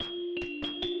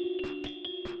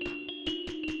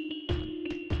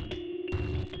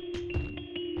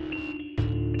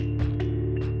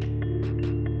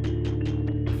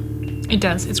It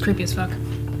does. It's creepy as fuck.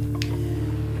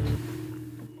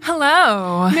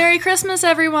 Hello. Merry Christmas,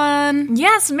 everyone.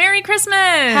 Yes, Merry Christmas.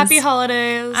 Happy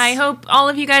holidays. I hope all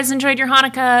of you guys enjoyed your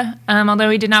Hanukkah, although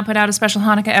we did not put out a special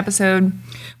Hanukkah episode.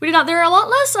 We did not. There are a lot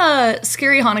less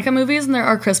scary Hanukkah movies than there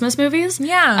are Christmas movies.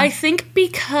 Yeah. I think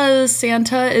because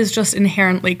Santa is just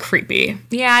inherently creepy.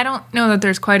 Yeah, I don't know that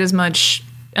there's quite as much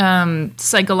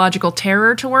psychological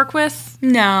terror to work with.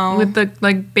 No. With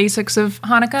the basics of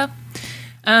Hanukkah.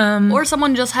 Or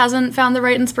someone just hasn't found the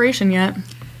right inspiration yet.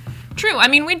 True. I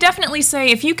mean, we definitely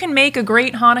say if you can make a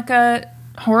great Hanukkah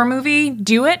horror movie,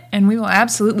 do it, and we will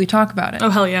absolutely talk about it. Oh,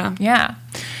 hell yeah. Yeah.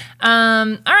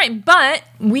 All right, but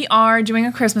we are doing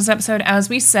a Christmas episode, as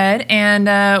we said,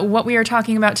 and what we are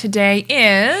talking about today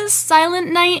is...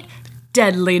 Silent Night,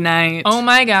 Deadly Night. Oh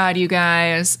my god, you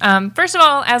guys. First of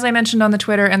all, as I mentioned on the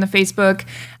Twitter and the Facebook,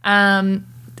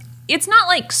 it's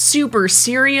not super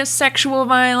serious sexual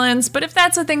violence, but if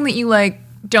that's a thing that you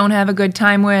don't have a good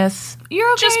time with, you're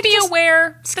okay. Just be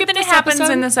aware that it happens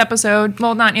in this episode.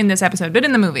 Well, not in this episode, but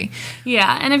in the movie.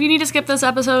 Yeah, and if you need to skip this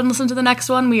episode and listen to the next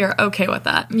one, we are okay with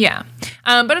that. Yeah.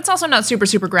 But it's also not super,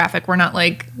 super graphic. We're not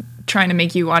trying to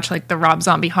make you watch the Rob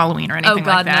Zombie Halloween or anything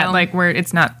like that. No.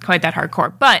 It's not quite that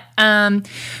hardcore. But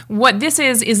what this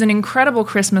is an incredible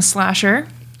Christmas slasher.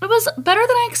 It was better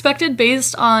than I expected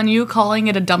based on you calling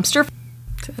it a dumpster.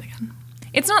 Say that again.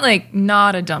 It's not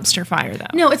not a dumpster fire though.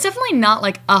 No, it's definitely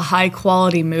not a high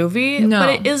quality movie. No. But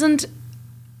it isn't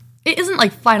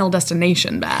Final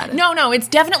Destination bad. No, it's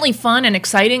definitely fun and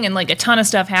exciting and a ton of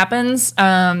stuff happens.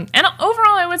 And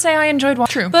overall I would say I enjoyed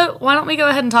watching. True. But why don't we go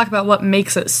ahead and talk about what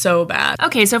makes it so bad?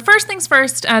 Okay, so first things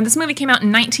first, this movie came out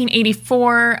in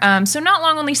 1984, so not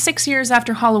long, only 6 years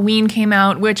after Halloween came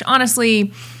out, which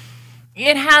honestly...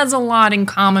 It has a lot in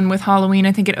common with Halloween.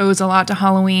 I think it owes a lot to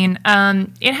Halloween.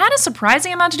 It had a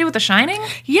surprising amount to do with The Shining.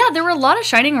 Yeah, there were a lot of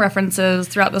Shining references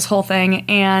throughout this whole thing,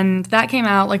 and that came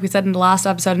out, like we said in the last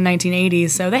episode, in 1980,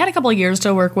 so they had a couple of years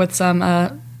to work with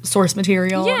some source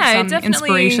material, some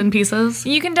inspiration pieces.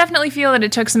 You can definitely feel that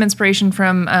it took some inspiration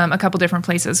from a couple different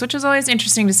places, which is always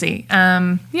interesting to see.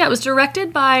 Yeah, it was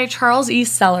directed by Charles E.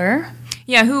 Seller.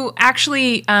 Yeah, who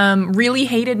actually really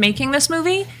hated making this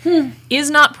movie, is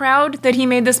not proud that he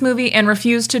made this movie, and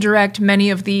refused to direct many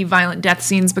of the violent death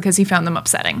scenes because he found them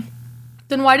upsetting.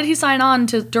 Then why did he sign on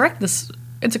to direct this?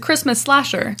 It's a Christmas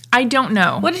slasher. I don't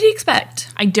know. What did he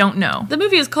expect? I don't know. The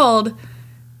movie is called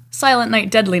Silent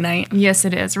Night, Deadly Night. Yes,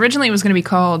 it is. Originally it was going to be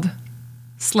called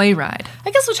Sleigh Ride.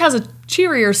 I guess, which has a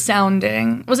cheerier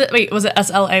sounding... Was it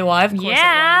S-L-A-Y? Of course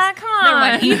yeah, it was. Come on. Never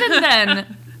mind. Even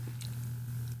then...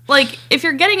 if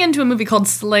you're getting into a movie called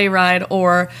Sleigh Ride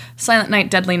or Silent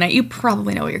Night, Deadly Night, you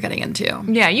probably know what you're getting into.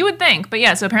 Yeah, you would think. But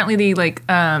yeah, so apparently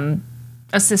the,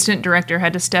 assistant director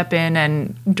had to step in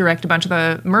and direct a bunch of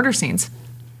the murder scenes.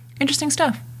 Interesting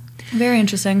stuff. Very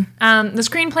interesting. The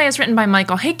screenplay is written by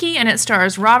Michael Hickey, and it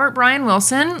stars Robert Brian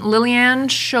Wilson, Lillian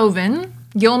Chauvin,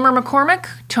 Gilmer McCormick,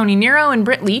 Tony Nero, and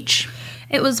Britt Leach.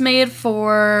 It was made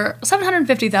for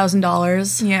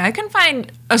 $750,000. Yeah, I couldn't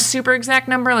find a super exact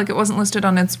number. It wasn't listed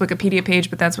on its Wikipedia page,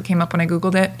 but that's what came up when I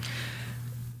Googled it.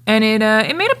 And it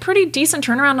made a pretty decent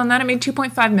turnaround on that. It made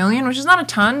 $2.5 million, which is not a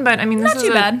ton, but I mean, this not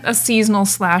too bad. A seasonal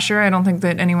slasher. I don't think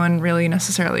that anyone really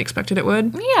necessarily expected it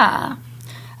would. Yeah.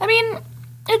 I mean,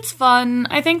 it's fun.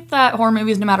 I think that horror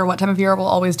movies, no matter what time of year, will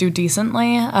always do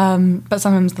decently, but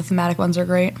sometimes the thematic ones are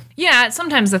great. Yeah,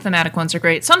 sometimes the thematic ones are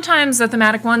great. Sometimes the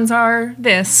thematic ones are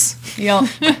this. Yep.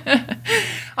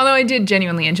 Although I did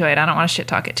genuinely enjoy it. I don't want to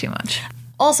shit-talk it too much.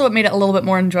 Also, what made it a little bit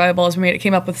more enjoyable is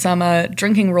came up with some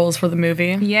drinking rules for the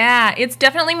movie. Yeah, it's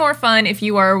definitely more fun if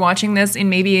you are watching this in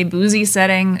maybe a boozy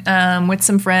setting with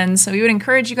some friends. So we would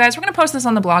encourage you guys. We're going to post this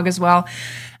on the blog as well.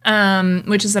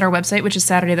 Which is at our website, which is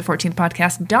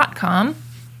SaturdayThe14thPodcast.com.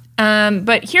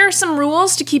 But here are some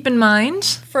rules to keep in mind.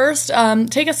 First,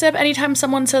 take a sip anytime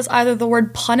someone says either the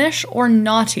word punish or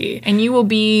naughty. And you will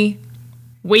be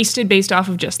wasted based off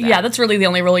of just that. Yeah, that's really the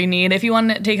only rule you need. If you want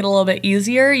to take it a little bit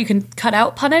easier, you can cut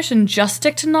out punish and just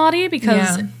stick to naughty,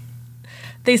 because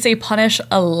they say punish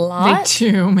a lot. They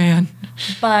do, man.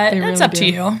 But it's up to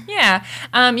you. Yeah.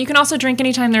 You can also drink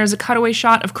anytime there is a cutaway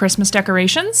shot of Christmas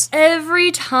decorations. Every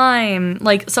time,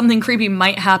 something creepy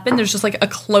might happen, there's just, a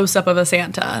close-up of a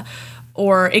Santa.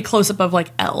 Or a close-up of,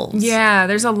 elves. Yeah,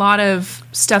 there's a lot of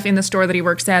stuff in the store that he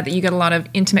works at that you get a lot of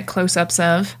intimate close-ups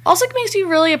of. Also, it makes you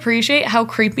really appreciate how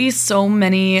creepy so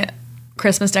many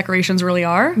Christmas decorations really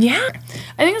are. Yeah.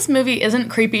 I think this movie isn't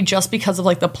creepy just because of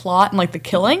the plot and the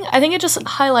killing. I think it just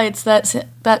highlights that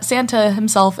Santa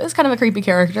himself is kind of a creepy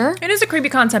character. It is a creepy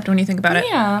concept when you think about it.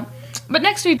 Yeah. But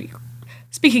next week,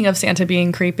 Speaking of Santa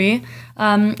being creepy,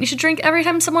 you should drink every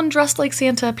time someone dressed like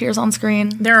Santa appears on screen.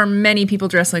 There are many people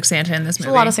dressed like Santa in this movie.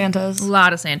 A lot of Santas. A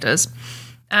lot of Santas.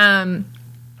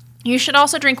 You should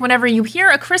also drink whenever you hear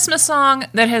a Christmas song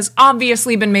that has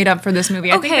obviously been made up for this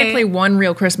movie. I think they play one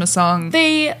real Christmas song.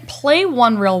 They play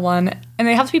one real one, and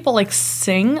they have people, like,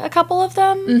 sing a couple of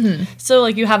them. Mm-hmm. So,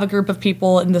 like, you have a group of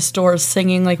people in the stores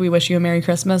singing, like, We Wish You a Merry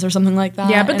Christmas or something like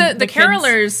that. Yeah, but the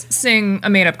carolers sing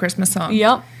a made-up Christmas song.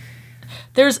 Yep.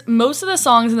 Most of the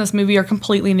songs in this movie are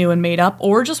completely new and made up,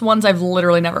 or just ones I've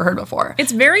literally never heard before.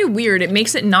 It's very weird. It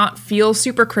makes it not feel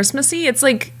super Christmassy. It's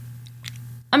like...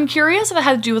 I'm curious if it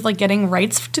had to do with, like, getting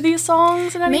rights to these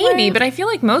songs in any way. Maybe, but I feel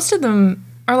like most of them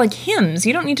are, like, hymns.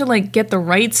 You don't need to, like, get the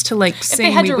rights to, like, sing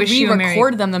We Wish You a Merry... If they had to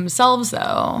re-record them themselves,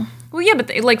 though. Well, yeah,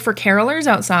 but, like, for carolers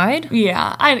outside?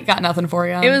 Yeah, I got nothing for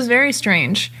you. It was very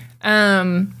strange.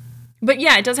 But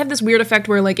yeah, it does have this weird effect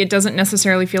where, like, it doesn't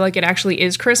necessarily feel like it actually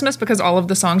is Christmas because all of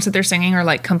the songs that they're singing are,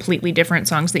 like, completely different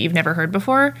songs that you've never heard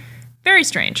before. Very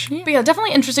strange. But yeah,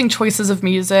 definitely interesting choices of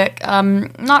music.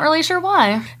 Not really sure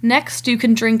why. Next, you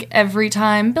can drink every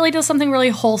time Billy does something really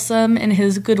wholesome in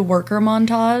his good worker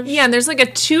montage. Yeah, and there's like a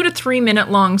 2 to 3 minute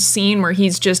long scene where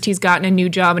he's gotten a new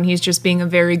job and he's just being a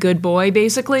very good boy,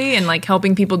 basically, and like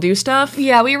helping people do stuff.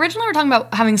 Yeah, we originally were talking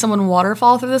about having someone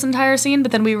waterfall through this entire scene,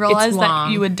 but then we realized that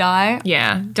you would die.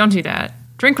 Yeah, don't do that.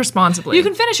 Drink responsibly. You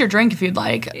can finish your drink if you'd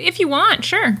like. If you want,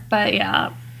 sure. But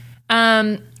yeah.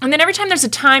 And then every time there's a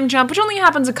time jump, which only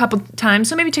happens a couple times,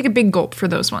 so maybe take a big gulp for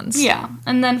those ones. Yeah.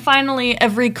 And then finally,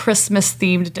 every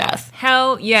Christmas-themed death.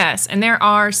 Hell yes, and there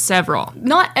are several.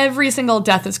 Not every single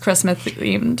death is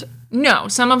Christmas-themed. No,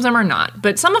 some of them are not,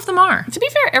 but some of them are. To be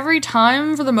fair, every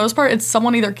time, for the most part, it's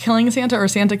someone either killing Santa or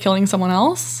Santa killing someone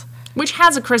else. Which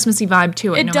has a Christmassy vibe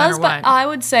to it, no does, matter what. But I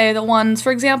would say the ones, for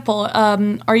example,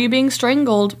 are you being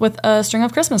strangled with a string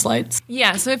of Christmas lights?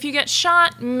 Yeah, so if you get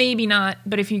shot, maybe not.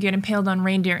 But if you get impaled on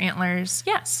reindeer antlers,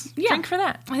 yes. Yeah. Drink for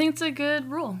that. I think it's a good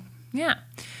rule. Yeah.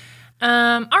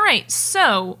 All right,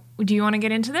 so do you want to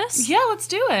get into this? Yeah, let's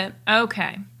do it.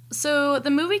 Okay. So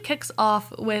the movie kicks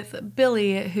off with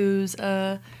Billy, who's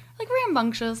a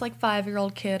rambunctious,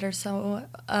 5-year-old kid or so,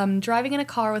 driving in a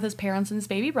car with his parents and his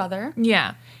baby brother.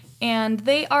 Yeah. And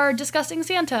they are discussing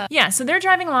Santa. Yeah, so they're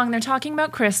driving along, they're talking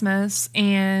about Christmas,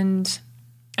 and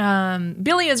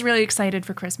Billy is really excited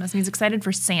for Christmas, and he's excited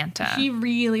for Santa. He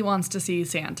really wants to see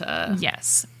Santa.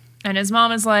 Yes. And his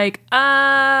mom is like,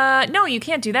 no, you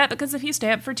can't do that, because if you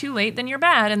stay up for too late, then you're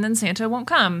bad, and then Santa won't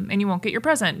come, and you won't get your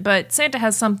present. But Santa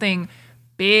has something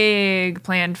big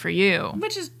planned for you.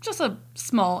 Which is just a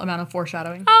small amount of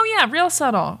foreshadowing. Oh, yeah, real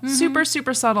subtle. Mm-hmm. Super,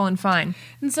 super subtle and fine.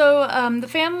 And so the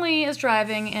family is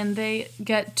driving, and they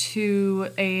get to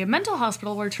a mental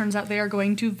hospital where it turns out they are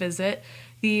going to visit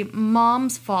the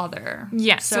mom's father.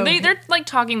 Yeah, so they're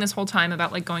talking this whole time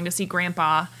about going to see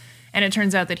Grandpa, and it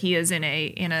turns out that he is in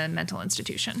a mental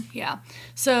institution. Yeah.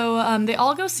 So they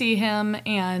all go see him,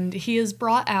 and he is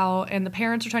brought out, and the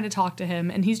parents are trying to talk to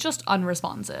him, and he's just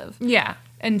unresponsive. Yeah.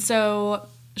 And so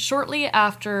shortly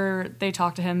after they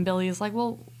talk to him, Billy is like,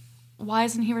 well, why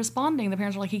isn't he responding? The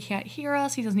parents are like, he can't hear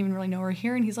us. He doesn't even really know we're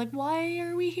here. And he's like, why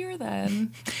are we here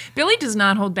then? Billy does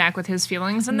not hold back with his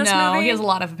feelings in this movie. No, he has a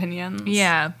lot of opinions.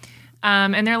 Yeah.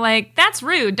 And they're like, that's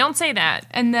rude. Don't say that.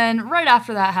 And then right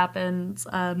after that happens,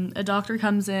 a doctor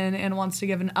comes in and wants to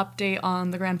give an update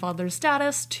on the grandfather's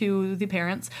status to the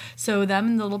parents. So them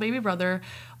and the little baby brother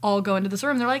all go into this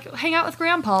room. They're like, hang out with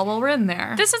Grandpa while we're in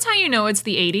there. This is how you know it's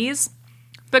the 80s.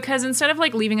 Because instead of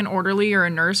leaving an orderly or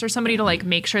a nurse or somebody to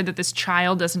make sure that this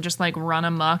child doesn't just run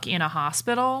amok in a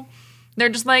hospital, they're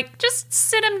just just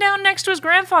sit him down next to his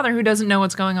grandfather who doesn't know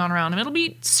what's going on around him. It'll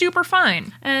be super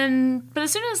fine. But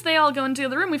as soon as they all go into the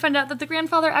other room, we find out that the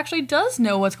grandfather actually does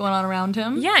know what's going on around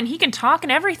him. Yeah, and he can talk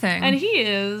and everything. And he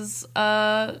is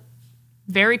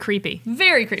very creepy.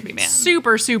 Very creepy, man.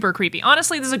 Super, super creepy.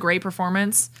 Honestly, this is a great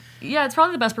performance. Yeah, it's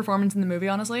probably the best performance in the movie,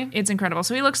 honestly. It's incredible.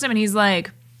 So he looks at him and he's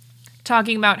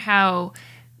talking about how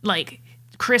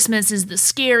Christmas is the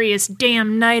scariest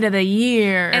damn night of the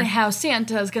year. And how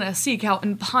Santa is going to seek out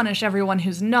and punish everyone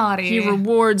who's naughty. He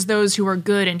rewards those who are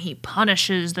good and he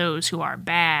punishes those who are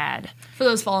bad. For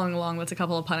those following along, that's a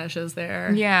couple of punishes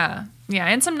there. Yeah. Yeah,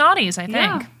 and some naughties, I think.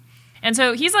 Yeah. And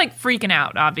so he's freaking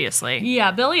out, obviously.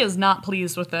 Yeah, Billy is not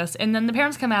pleased with this. And then the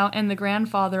parents come out and the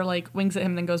grandfather winks at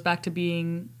him and then goes back to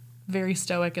being very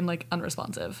stoic and like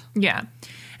unresponsive. Yeah.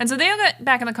 And so they all get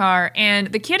back in the car, and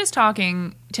the kid is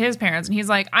talking to his parents, and he's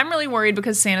like, I'm really worried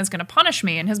because Santa's going to punish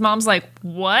me. And his mom's like,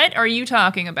 what are you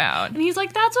talking about? And he's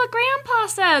like, that's what Grandpa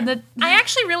said. I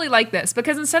actually really like this,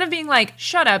 because instead of being like,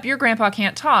 shut up, your grandpa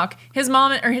can't talk, his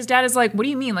mom or his dad is like, what do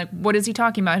you mean? Like, what is he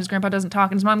talking about? His grandpa doesn't talk.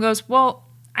 And his mom goes, well,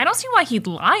 I don't see why he'd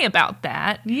lie about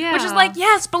that. Yeah. Which is like,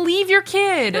 yes, believe your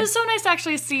kid. It was so nice to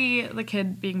actually see the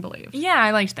kid being believed. Yeah,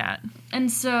 I liked that. And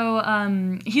so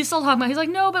he's still talking about, he's like,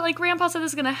 no, but like Grandpa said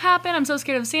this is going to happen. I'm so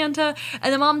scared of Santa.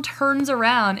 And the mom turns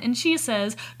around and she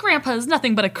says, Grandpa is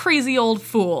nothing but a crazy old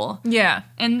fool. Yeah.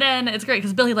 And then it's great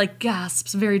because Billy like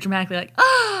gasps very dramatically like,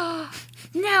 ah,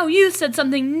 now you said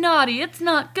something naughty. It's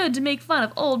not good to make fun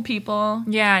of old people.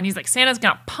 Yeah, and he's like, Santa's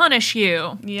going to punish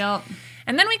you. Yep.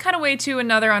 And then we cut away to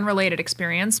another unrelated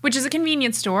experience, which is a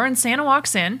convenience store, and Santa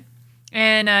walks in,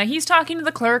 and he's talking to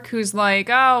the clerk, who's like,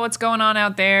 oh, what's going on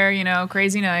out there, you know,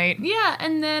 crazy night. Yeah,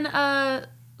 and then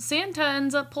Santa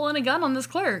ends up pulling a gun on this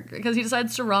clerk, because he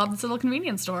decides to rob this little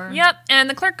convenience store. Yep, and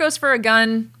the clerk goes for a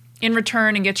gun in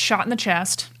return and gets shot in the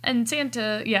chest. And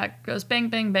Santa, goes bang,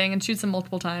 bang, bang, and shoots him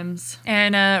multiple times.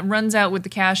 And runs out with the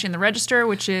cash in the register,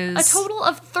 which is... a total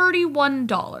of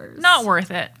 $31. Not worth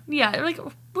it. Yeah, like...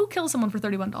 who kills someone for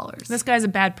 $31? This guy's a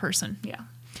bad person. Yeah.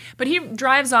 But he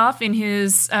drives off in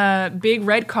his big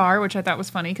red car, which I thought was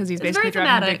funny because he's basically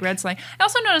driving a big red sleigh. I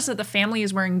also noticed that the family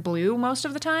is wearing blue most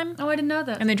of the time. Oh, I didn't know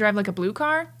that. And they drive like a blue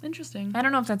car. Interesting. I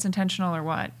don't know if that's intentional or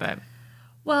what, but...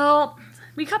 Well,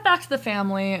 we cut back to the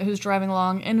family who's driving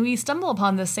along, and we stumble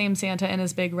upon this same Santa in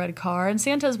his big red car, and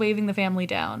Santa's waving the family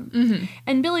down. Mm-hmm.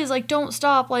 And Billy's like, don't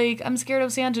stop, like, I'm scared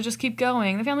of Santa, just keep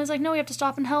going. The family's like, no, we have to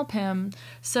stop and help him.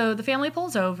 So the family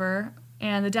pulls over,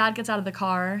 and the dad gets out of the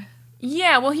car.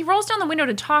 Yeah, well, he rolls down the window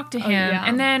to talk to him,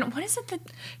 and then, what is it that...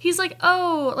 He's like,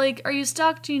 oh, like, are you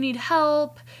stuck? Do you need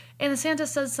help? And the Santa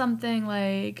says something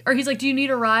like, or he's like, do you need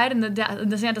a ride? And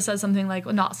the Santa says something like,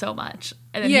 well, not so much.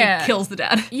 And then he kills the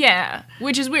dad. Yeah,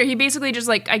 which is weird. He basically just,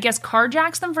 like, I guess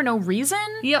carjacks them for no reason?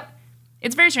 Yep.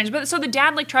 It's very strange. But so the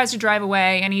dad, like, tries to drive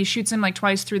away, and he shoots him, like,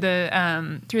 twice through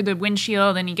the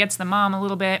windshield, and he gets the mom a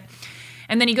little bit.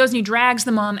 And then he goes and he drags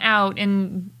the mom out,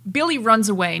 and Billy runs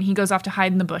away, and he goes off to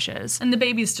hide in the bushes. And the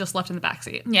baby's just left in the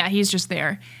backseat. Yeah, he's just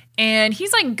there. And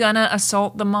he's, like, gonna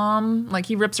assault the mom. Like,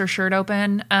 he rips her shirt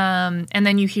open, and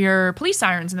then you hear police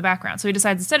sirens in the background. So he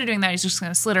decides instead of doing that, he's just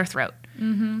gonna slit her throat.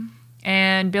 Mm-hmm.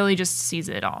 And Billy just sees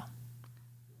it all.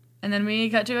 And then we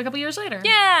cut to a couple years later.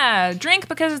 Yeah, drink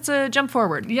because it's a jump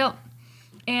forward. Yep.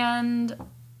 And...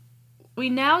 we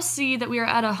now see that we are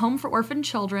at a home for orphan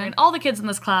children. All the kids in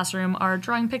this classroom are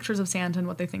drawing pictures of Santa and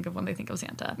what they think of when they think of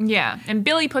Santa. Yeah, and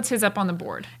Billy puts his up on the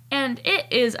board. And it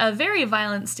is a very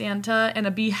violent Santa and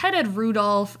a beheaded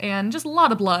Rudolph and just a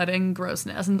lot of blood and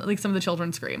grossness. And like some of the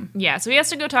children scream. Yeah, so he has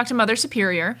to go talk to Mother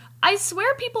Superior. I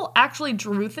swear people actually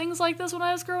drew things like this when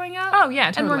I was growing up. Oh,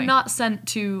 yeah, totally. And were not sent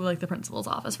to like the principal's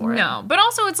office for it. No, but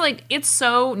also it's like, it's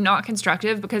so not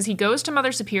constructive because he goes to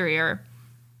Mother Superior...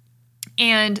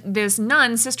 and this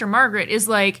nun, Sister Margaret, is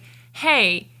like,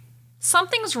 hey,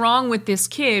 something's wrong with this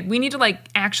kid. We need to, like,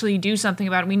 actually do something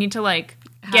about it. We need to, like,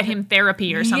 get him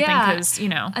therapy or something because, you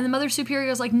know. And the Mother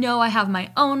Superior is like, no, I have my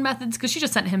own methods because she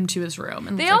just sent him to his room.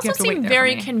 And they also seem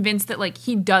very convinced that, like,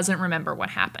 he doesn't remember what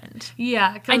happened.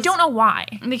 Yeah. I don't know why.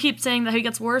 And they keep saying that he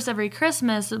gets worse every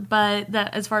Christmas, but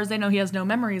that as far as they know, he has no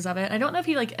memories of it. I don't know if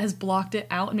he, like, has blocked it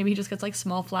out and maybe he just gets, like,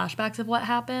 small flashbacks of what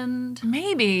happened.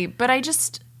 Maybe, but I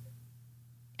just...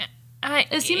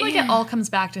 it seemed like it all comes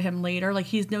back to him later. Like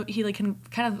he like can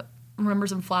kind of remember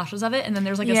some flashes of it, and then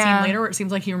there's like a scene later where it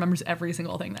seems like he remembers every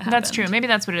single thing that happened. That's true. Maybe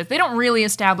that's what it is. They don't really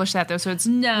establish that though, so it's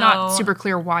not super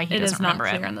clear why he doesn't remember it.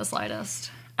 It is not clear in the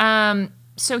slightest.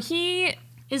 So he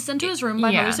is sent to his room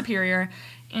by Mother Superior,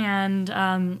 and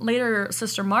later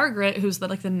Sister Margaret, who's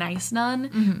the nice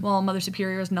nun, while Mother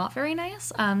Superior is not very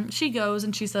nice, she goes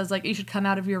and she says like you should come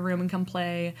out of your room and come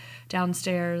play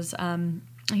downstairs.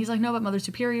 He's like, no, but Mother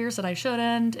Superior said I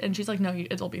shouldn't. And she's like, no,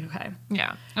 it'll be okay.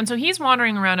 Yeah. And so he's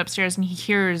wandering around upstairs and he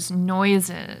hears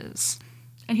noises.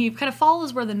 And he kind of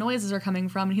follows where the noises are coming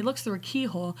from. And he looks through a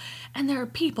keyhole. And there are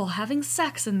people having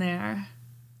sex in there.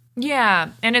 Yeah.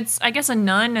 And it's, I guess, a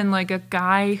nun and like a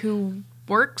guy who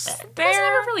works there. It was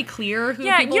never really clear who people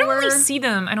were. Yeah, you don't really see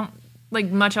them. I don't like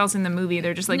much else in the movie.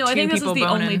 They're just like two people boning. No, I think this is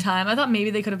the only time. I thought maybe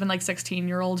they could have been like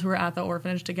 16-year-olds who were at the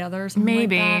orphanage together or something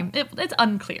maybe. Like that. It's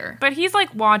unclear. But he's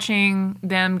like watching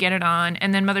them get it on,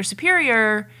 and then Mother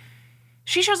Superior,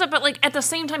 she shows up, but like at the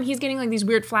same time he's getting like these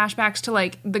weird flashbacks to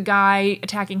like the guy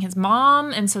attacking his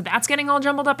mom, and so that's getting all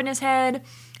jumbled up in his head.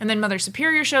 And then Mother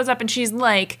Superior shows up and she's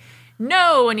like,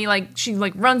 no. And she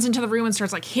runs into the room and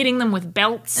starts like hitting them with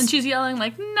belts. And she's yelling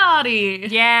like, naughty.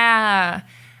 Yeah.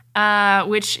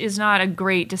 Which is not a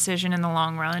great decision in the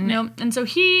long run. Nope. And so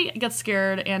he gets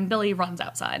scared and Billy runs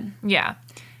outside. Yeah.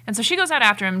 And so she goes out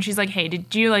after him and she's like, hey,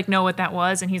 did you like know what that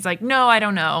was? And he's like, no, I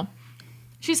don't know.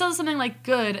 She says something like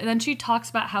good, and then she talks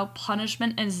about how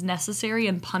punishment is necessary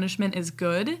and punishment is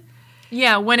good.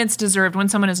 Yeah, when it's deserved, when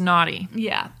someone is naughty.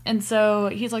 Yeah. And so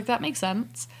he's like, that makes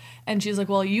sense. And she's like,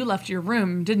 well, you left your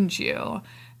room, didn't you?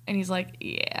 And he's like,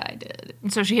 yeah, I did.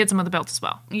 And so she hits him with a belt as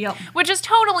well. Yep. Which is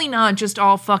totally not just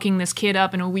all fucking this kid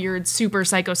up in a weird, super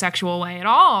psychosexual way at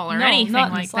all, or anything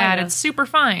like that. It's super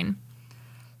fine.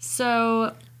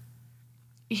 So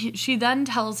she then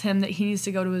tells him that he needs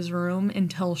to go to his room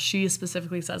until she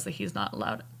specifically says that he's not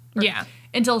allowed. Yeah.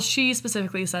 Until she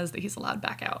specifically says that he's allowed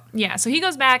back out. Yeah, so he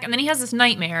goes back, and then he has this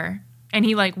nightmare, and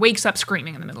he, wakes up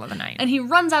screaming in the middle of the night. And he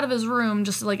runs out of his room,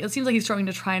 just, it seems like he's trying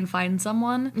to try and find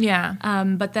someone. Yeah.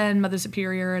 But then Mother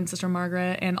Superior and Sister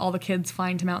Margaret and all the kids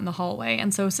find him out in the hallway.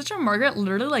 And so Sister Margaret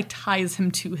literally, ties him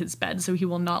to his bed so he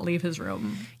will not leave his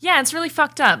room. Yeah, it's really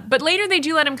fucked up. But later they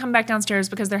do let him come back downstairs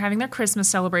because they're having their Christmas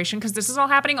celebration, because this is all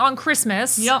happening on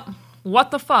Christmas. Yep.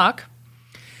 What the fuck?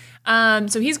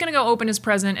 So he's gonna go open his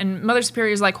present, and Mother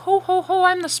Superior's like, ho, ho, ho,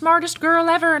 I'm the smartest girl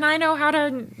ever, and I know how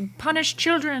to punish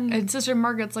children. And Sister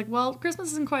Margaret's like, well,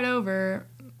 Christmas isn't quite over.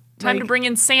 Time to bring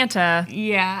in Santa.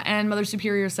 Yeah, and Mother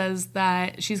Superior says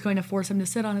that she's going to force him to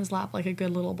sit on his lap like a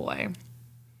good little boy.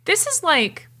 This is,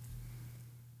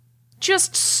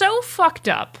 just so fucked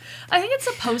up. I think it's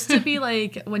supposed to be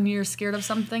when you're scared of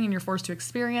something and you're forced to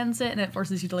experience it, and it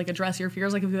forces you to address your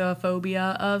fears, if you have a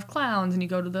phobia of clowns and you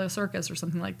go to the circus or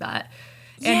something like that.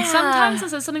 And sometimes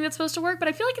this is something that's supposed to work, but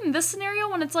I feel like in this scenario,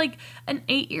 when it's an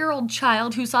 8-year-old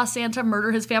child who saw Santa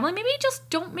murder his family, maybe just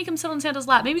don't make him sit on Santa's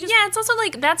lap. Maybe just... Yeah, it's also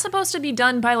that's supposed to be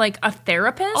done by a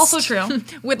therapist. Also true.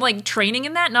 With training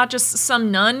in that, not just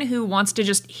some nun who wants to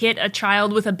just hit a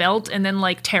child with a belt and then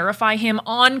terrify him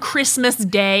on Christmas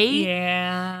Day.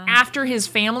 Yeah. After his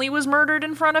family was murdered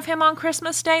in front of him on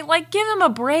Christmas Day. Give him a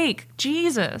break.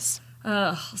 Jesus.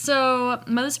 So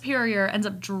Mother Superior ends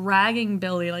up dragging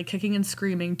Billy, kicking and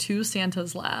screaming, to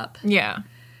Santa's lap. Yeah.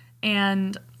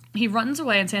 And he runs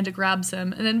away and Santa grabs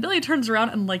him. And then Billy turns around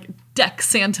and, decks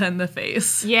Santa in the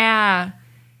face. Yeah.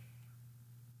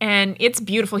 And it's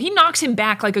beautiful. He knocks him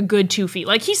back a good 2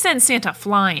 feet. He sends Santa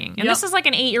flying. And this is an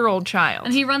 8-year-old child.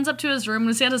 And he runs up to his room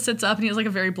and Santa sits up and he has a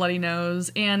very bloody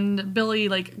nose. And Billy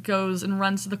goes and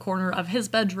runs to the corner of his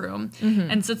bedroom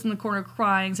and sits in the corner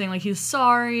crying, saying he's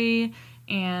sorry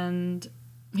and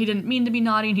he didn't mean to be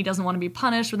naughty and he doesn't want to be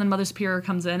punished. But then Mother Superior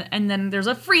comes in and then there's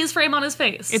a freeze frame on his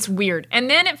face. It's weird.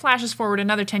 And then it flashes forward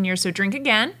another 10 years, so drink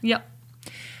again. Yep.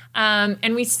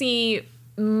 And we see...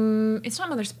 it's not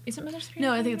Mother... Is it Mother Superior?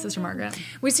 No, I think it's Sister Margaret.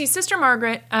 We see Sister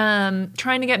Margaret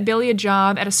trying to get Billy a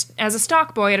job as a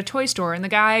stock boy at a toy store. And the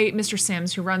guy, Mr.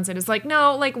 Sims, who runs it, is like,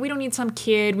 no, we don't need some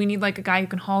kid. We need, a guy who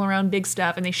can haul around big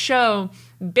stuff. And they show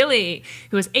Billy,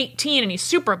 who is 18, and he's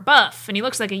super buff. And he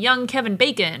looks like a young Kevin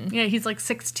Bacon. Yeah, he's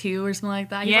 6'2" or something like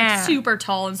that. He's super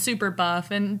tall and super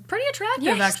buff and pretty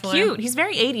attractive, he's actually. Cute. He's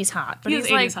very 80s hot. But he's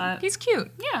 80s hot. He's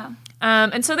cute. Yeah.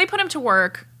 And so they put him to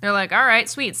work. They're like, all right,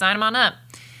 sweet, sign him on up.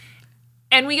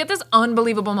 And we get this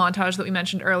unbelievable montage that we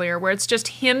mentioned earlier where it's just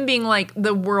him being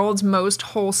the world's most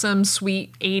wholesome,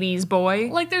 sweet 80s boy.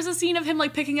 There's a scene of him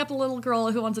picking up a little girl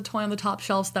who wants a toy on the top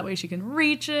shelf so that way she can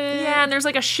reach it. Yeah, and there's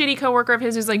a shitty coworker of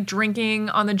his who's drinking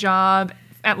on the job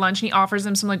at lunch and he offers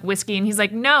him some whiskey and he's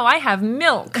like, no, I have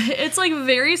milk. It's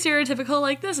very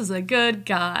stereotypical, this is a good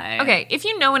guy. Okay, if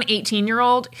you know an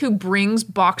 18-year-old who brings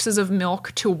boxes of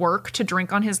milk to work to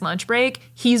drink on his lunch break,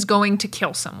 he's going to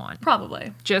kill someone.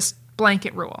 Probably. Just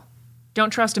blanket rule.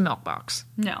 Don't trust a milk box.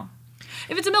 No.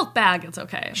 If it's a milk bag, it's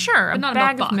okay. Sure, but not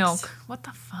bag a milk of box. milk. What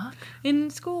the fuck? In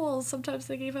schools, sometimes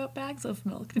they gave out bags of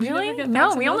milk. Did really? You get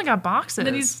no, we only got boxes. And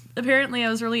then apparently I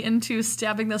was really into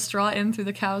stabbing the straw in through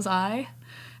the cow's eye.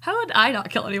 How would I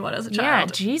not kill anyone as a child?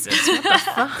 Yeah, Jesus. What the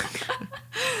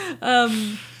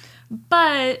fuck?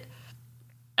 But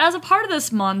as a part of this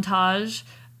montage,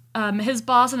 his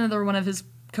boss and another one of his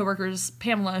coworkers,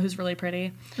 Pamela, who's really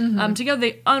pretty, together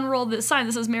they unroll this sign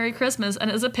that says Merry Christmas,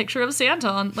 and it's a picture of Santa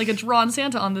on, a drawn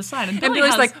Santa on this sign. And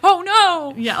Billy's like, oh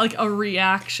no! Yeah, a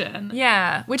reaction.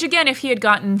 Yeah, which again, if he had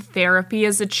gotten therapy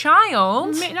as a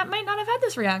child... might not have had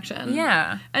this reaction.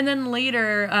 Yeah. And then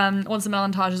later, once the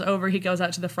montage is over, he goes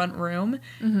out to the front room,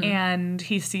 and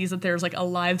he sees that there's, a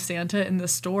live Santa in the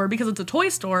store, because it's a toy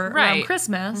store around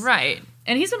Christmas. Right.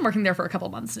 And he's been working there for a couple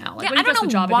months now. Like, I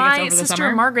don't know why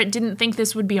Sister Margaret didn't think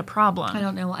this would be a problem. I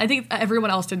don't know. I think everyone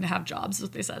else didn't have jobs,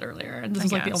 as they said earlier. And this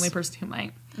was like the only person who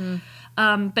might.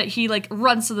 But he like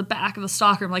runs to the back of the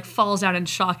stockroom, like falls down in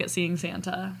shock at seeing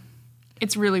Santa.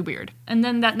 It's really weird. And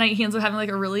then that night he ends up having like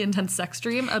a really intense sex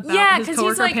dream about his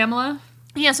coworker like, Pamela.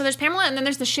 Yeah, so there's Pamela and then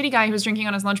there's the shitty guy who was drinking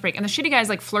on his lunch break. And the shitty guy's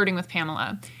like flirting with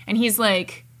Pamela. And he's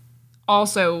like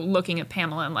also looking at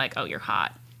Pamela and like, oh, you're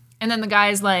hot. And then the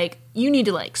guy's like, you need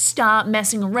to, like, stop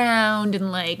messing around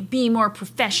and, like, be more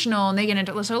professional. And they get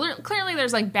into... So clearly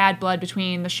there's, like, bad blood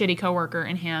between the shitty coworker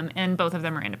and him, and both of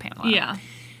them are into Pamela. Yeah.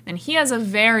 And he has a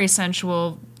very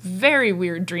sensual, very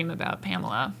weird dream about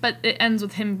Pamela. But it ends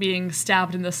with him being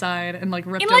stabbed in the side and, like,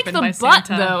 ripped open by Santa. In, like, the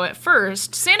butt, though, at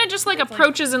first. Santa just, like,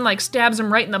 approaches and, like, stabs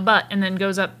him right in the butt and then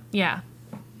goes up... Yeah.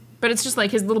 But it's just, like,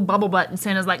 his little bubble butt, and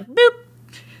Santa's like, boop!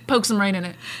 Pokes him right in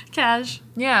it. Cash.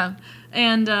 Yeah.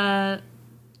 And,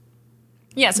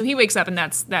 yeah, so he wakes up and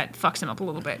that fucks him up a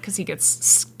little bit because he gets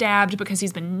stabbed because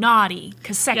he's been naughty.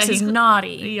 Because sex is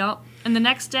naughty. Yep. And the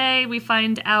next day we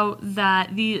find out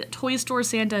that the toy store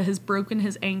Santa has broken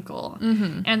his ankle.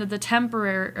 Mm-hmm. And that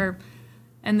the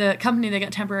the company they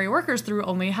get temporary workers through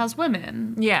only has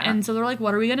women. Yeah. And so they're like,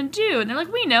 what are we going to do? And they're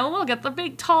like, we know, we'll get the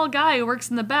big tall guy who works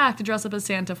in the back to dress up as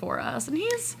Santa for us. And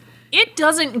it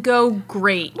doesn't go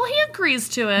great. Well, he agrees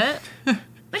to it.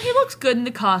 But he looks good in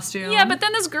the costume. Yeah, but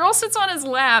then this girl sits on his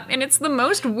lap, and it's the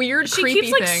most weird, creepy thing.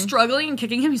 She keeps, like, struggling and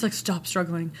kicking him. He's like, stop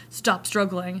struggling. Stop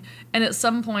struggling. And at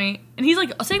some point... And he's,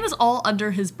 like, saying this all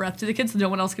under his breath to the kids so no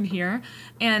one else can hear.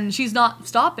 And she's not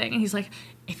stopping. And he's like,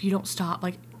 if you don't stop,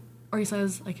 like... Or he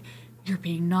says, like, you're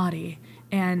being naughty.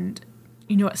 And...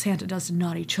 You know what Santa does to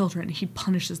naughty children? He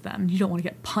punishes them. You don't want to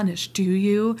get punished, do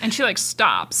you? And she, like,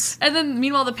 stops. And then,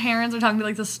 meanwhile, the parents are talking to,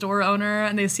 like, the store owner,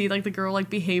 and they see, like, the girl, like,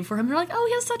 behave for him. They're like, oh,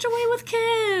 he has such a way with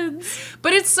kids.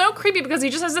 But it's so creepy because he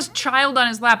just has this child on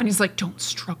his lap, and he's like, don't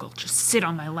struggle. Just sit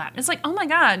on my lap. It's like, oh, my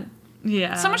God.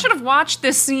 Yeah. Someone should have watched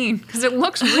this scene because it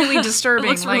looks really disturbing.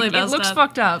 It looks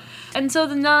fucked up. And so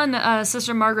the nun,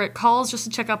 Sister Margaret, calls just to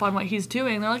check up on what he's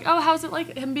doing. They're like, oh, how's it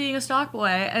like him being a stock boy?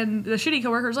 And the shitty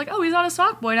coworker's like, oh, he's not a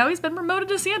stock boy. Now he's been promoted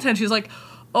to Santa. And she's like,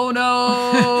 oh,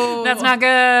 no. That's not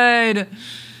good.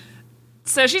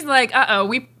 So she's like,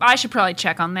 I should probably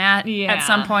check on that at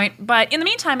some point. But in the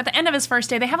meantime, at the end of his first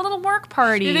day, they have a little work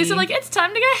party. Yeah, they said, like, it's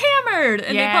time to get hammered.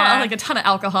 And they pull out, like, a ton of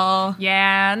alcohol.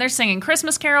 Yeah, and they're singing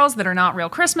Christmas carols that are not real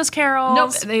Christmas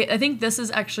carols. No, I think this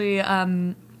is actually,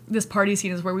 this party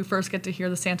scene is where we first get to hear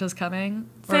the Santa's coming.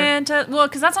 Well,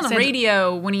 because that's on the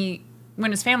radio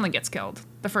when his family gets killed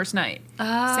the first night.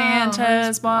 Oh,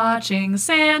 Santa's watching,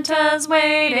 Santa's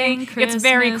waiting. Christmas it's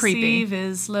very creepy. Eve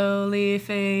is slowly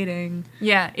fading.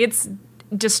 Yeah, it's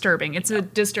disturbing. It's a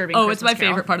disturbing Christmas it's my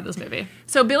carol. favorite part of this movie.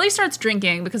 So Billy starts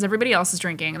drinking because everybody else is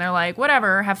drinking. And they're like,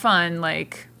 whatever, have fun,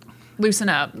 like, loosen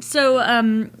up. So,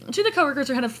 two of the coworkers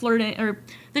are kind of flirting, or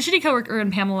the shitty coworker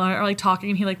and Pamela are, like, talking,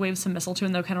 and he, like, waves some mistletoe,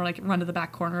 and they'll kind of, like, run to the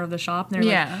back corner of the shop. And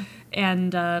they're like,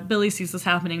 and Billy sees this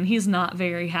happening, and he's not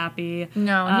very happy.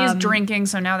 No, and he's drinking,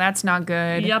 so now that's not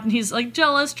good. Yep, and he's, like,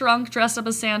 jealous, drunk, dressed up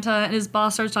as Santa, and his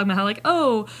boss starts talking about how, like,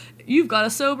 oh, you've got to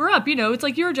sober up. You know, it's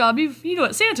like your job. You know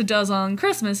what Santa does on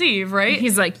Christmas Eve, right?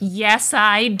 He's like, yes,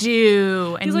 I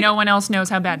do. And no one else knows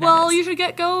how bad that is. Well, you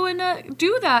should go and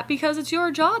do that because it's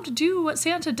your job to do what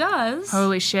Santa does.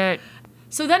 Holy shit.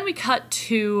 So then we cut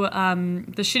to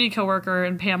the shitty coworker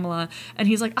and Pamela, and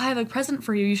he's like, I have a present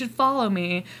for you. You should follow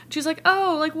me. And she's like,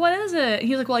 oh, like, what is it? And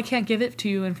he's like, well, I can't give it to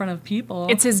you in front of people.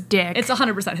 It's his dick. It's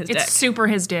 100% his dick. It's super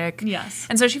his dick. Yes.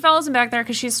 And so she follows him back there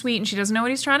because she's sweet and she doesn't know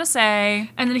what he's trying to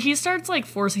say. And then he starts, like,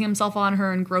 forcing himself on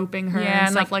her and groping her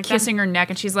and stuff like kissing her neck.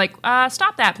 And she's like,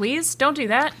 stop that, please. Don't do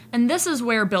that. And this is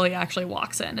where Billy actually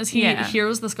walks in. As he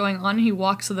hears this going on, he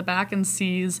walks to the back and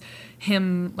sees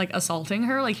him, like, assaulting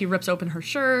her. Like, he rips open her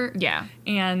shirt. Yeah.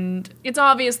 And it's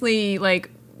obviously, like,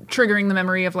 triggering the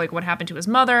memory of, like, what happened to his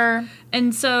mother.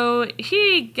 And so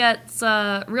he gets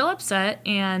real upset,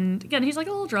 and again, he's, like,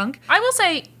 a little drunk. I will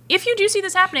say, if you do see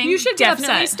this happening, you should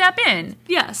definitely step in.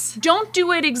 Yes. Don't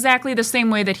do it exactly the same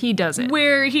way that he does it.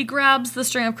 Where he grabs the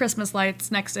string of Christmas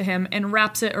lights next to him and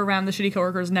wraps it around the shitty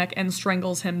coworker's neck and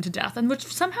strangles him to death, and which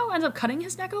somehow ends up cutting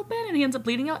his neck open, and he ends up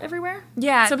bleeding out everywhere.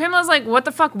 Yeah. So Pamela's like, what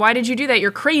the fuck? Why did you do that?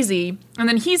 You're crazy. And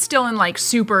then he's still in, like,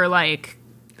 super, like,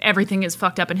 everything is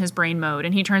fucked up in his brain mode,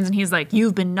 and he turns and he's like,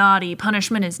 you've been naughty.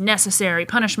 Punishment is necessary.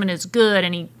 Punishment is good.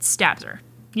 And he stabs her.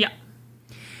 Yeah.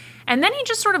 And then he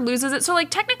just sort of loses it. So, like,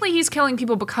 technically he's killing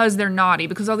people because they're naughty,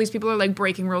 because all these people are, like,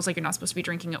 breaking rules, like you're not supposed to be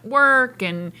drinking at work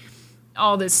and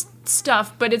all this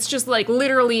stuff. But it's just, like,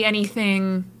 literally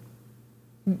anything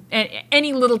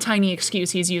any little tiny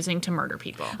excuse he's using to murder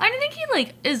people. I think he,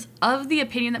 like, is of the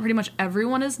opinion that pretty much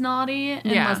everyone is naughty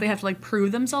unless they have to, like,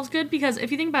 prove themselves good. Because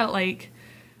if you think about, like,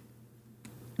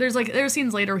 there are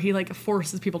scenes later where he, like,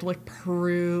 forces people to, like,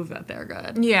 prove that they're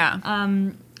good. Yeah.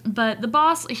 But the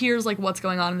boss hears, like, what's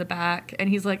going on in the back, and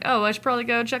he's like, oh, I should probably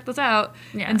go check this out.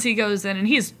 Yeah. And so he goes in, and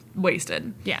he's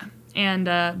wasted. Yeah. And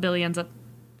Billy ends up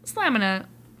slamming a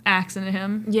axe into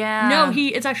him. Yeah. No,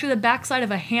 it's actually the backside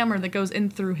of a hammer that goes in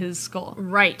through his skull.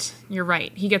 Right. You're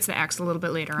right. He gets the axe a little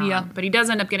bit later on. Yeah. But he does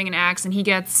end up getting an axe, and he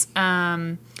gets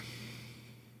the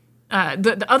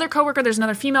other coworker, there's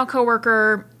another female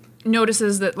coworker,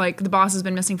 notices that, like, the boss has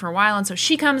been missing for a while, and so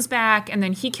she comes back, and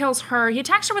then he kills her. He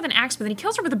attacks her with an axe, but then he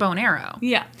kills her with a bow and arrow.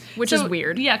 Yeah. Which is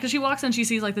weird. Yeah, because she walks in, she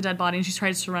sees, like, the dead body, and she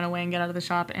tries to run away and get out of the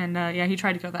shop, and, he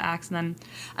tried to kill the axe, and then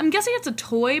I'm guessing it's a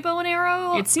toy bow and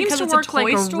arrow. It seems to work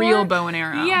like a real bow and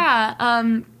arrow. Yeah,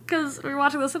 because we were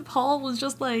watching this, and Paul was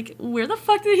just like, where the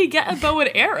fuck did he get a bow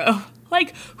and arrow?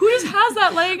 Like, who just has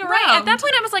that laying around? Right, at that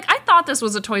point I was like, I thought this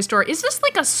was a toy store. Is this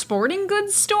like a sporting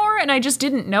goods store? And I just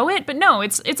didn't know it. But no,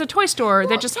 it's a toy store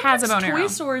that just has a bow and arrow. Toy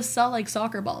stores sell, like,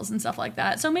 soccer balls and stuff like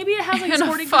that. So maybe it has, like, a and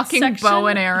sporting a fucking goods section. bow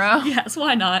and arrow. Yes,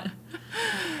 why not?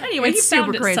 Anyway, it's he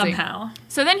found super crazy. it somehow.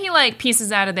 So then he, like,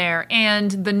 pieces out of there,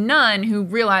 and the nun, who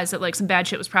realized that, like, some bad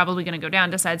shit was probably going to go down,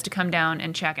 decides to come down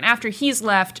and check. And after he's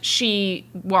left, she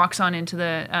walks on into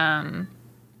the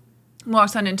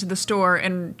store,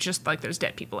 and just, like, there's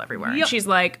dead people everywhere. Yep. And she's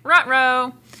like,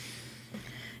 ruh-roh.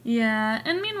 Yeah,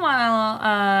 and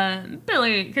meanwhile,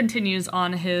 Billy continues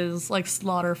on his, like,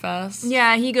 slaughter fest.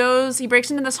 Yeah, he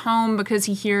breaks into this home because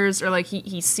he hears, or, like,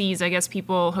 he sees, I guess,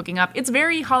 people hooking up. It's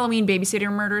very Halloween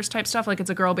babysitter murders type stuff. Like,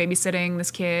 it's a girl babysitting this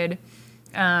kid.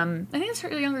 I think it's her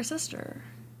younger sister.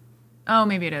 Oh,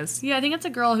 maybe it is. Yeah, I think it's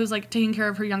a girl who's, like, taking care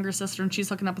of her younger sister, and she's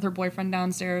hooking up with her boyfriend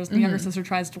downstairs. And the younger sister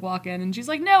tries to walk in, and she's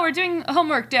like, no, we're doing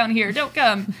homework down here. Don't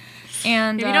come.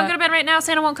 And if you don't go to bed right now,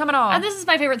 Santa won't come at all. And this is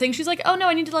my favorite thing. She's like, oh, no,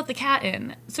 I need to let the cat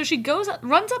in. So she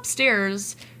runs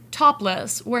upstairs,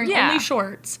 topless, wearing only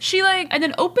shorts. She, like... And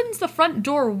then opens the front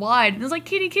door wide, and is like,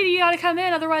 kitty, you gotta come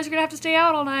in, otherwise you're gonna have to stay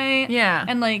out all night. Yeah.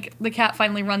 And, like, the cat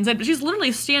finally runs in, but she's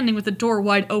literally standing with the door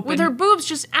wide open. With her boobs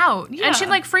just out. Yeah. And she,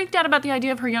 like, freaked out about the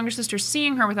idea of her younger sister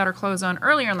seeing her without her clothes on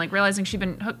earlier, and, like, realizing she'd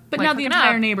been But now the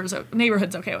entire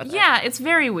neighborhood's okay with it. Yeah, it's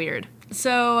very weird.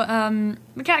 So,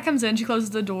 the cat comes in, she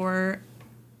closes the door,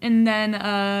 and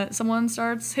then someone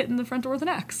starts hitting the front door with an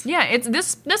axe. Yeah,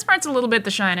 this part's a little bit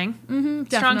The Shining.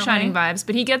 Mm-hmm, strong Shining vibes.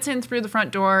 But he gets in through the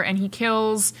front door, and he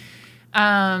kills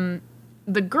the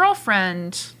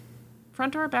girlfriend.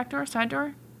 Front door, back door, side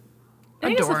door? I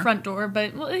think it's the front door,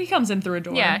 but he comes in through a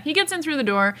door. Yeah, he gets in through the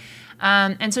door.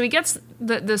 And so he gets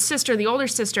the sister, the older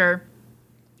sister,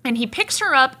 and he picks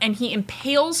her up and he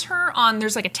impales her on,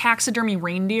 there's like a taxidermy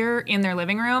reindeer in their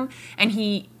living room, and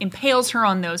he impales her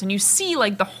on those. And you see,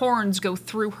 like, the horns go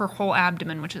through her whole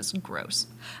abdomen, which is gross.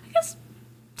 I guess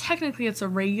technically it's a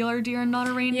regular deer and not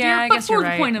a reindeer. Yeah, I guess you're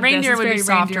right. Point of reindeer this, would be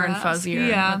softer and reindeer-esque. fuzzier.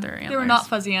 Yeah, with their antlers. They were not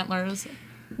fuzzy antlers.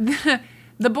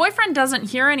 The boyfriend doesn't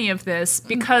hear any of this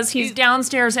because he's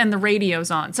downstairs and the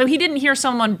radio's on. So he didn't hear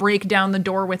someone break down the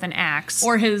door with an axe.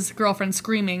 Or his girlfriend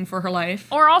screaming for her life.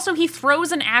 Or also he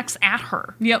throws an axe at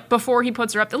her. Yep. Before he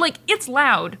puts her up. Like, it's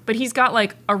loud, but he's got,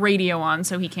 like, a radio on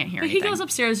so he can't hear anything. He goes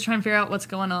upstairs to try and figure out what's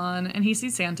going on, and he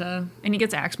sees Santa. And he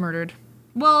gets axe murdered.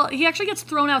 Well, he actually gets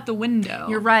thrown out the window.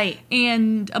 You're right.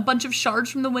 And a bunch of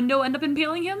shards from the window end up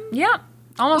impaling him. Yeah.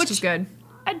 Almost as good.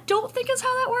 I don't think is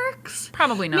how that works.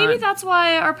 Probably not. Maybe that's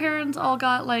why our parents all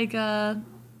got, like, the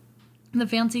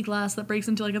fancy glass that breaks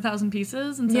into, like, 1,000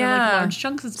 pieces instead of, like, large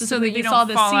chunks. It's so that you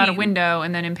don't fall out a window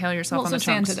and then impale yourself on the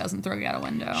chunks. Santa doesn't throw you out a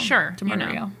window. Sure. To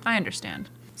murder you. I understand.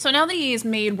 So now that he's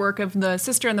made work of the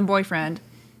sister and the boyfriend,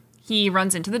 he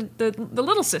runs into the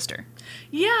little sister.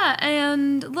 Yeah,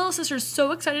 and little sister's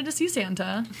so excited to see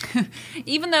Santa.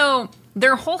 Even though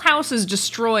their whole house is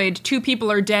destroyed, 2 people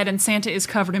are dead, and Santa is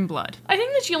covered in blood. I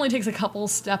think that she only takes a couple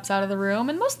steps out of the room,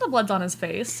 and most of the blood's on his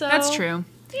face, so... That's true.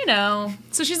 You know.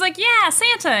 So she's like, yeah,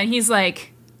 Santa! And he's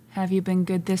like, have you been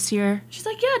good this year? She's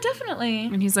like, yeah, definitely.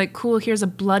 And he's like, cool, here's a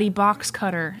bloody box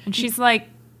cutter. And she's like,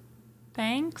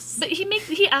 thanks. But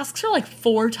he asks her, like,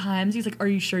 4 times. He's like, are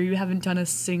you sure you haven't done a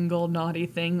single naughty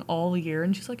thing all year?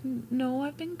 And she's like, no,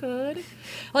 I've been good.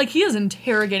 Like, he is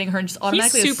interrogating her and just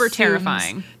automatically He's super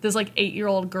terrifying. This, like,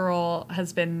 8-year-old girl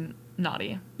has been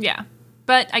naughty. Yeah.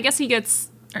 But I guess she gets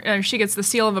the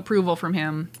seal of approval from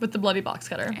him. With the bloody box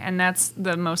cutter. And that's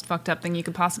the most fucked up thing you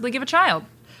could possibly give a child.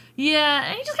 Yeah,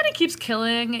 and he just kind of keeps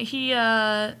killing. He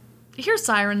hears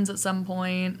sirens at some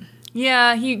point.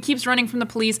 Yeah, he keeps running from the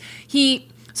police.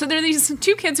 So there are these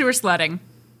 2 kids who are sledding,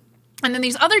 And then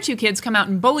these other two kids come out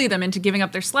and bully them into giving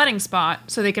up their sledding spot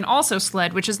so they can also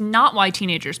sled, which is not why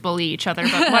teenagers bully each other,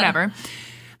 but whatever.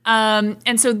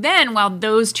 And so then while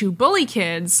those two bully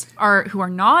kids who are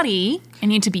naughty and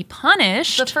need to be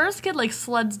punished. The first kid like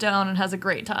sleds down and has a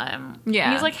great time. Yeah.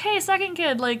 And he's like, hey, second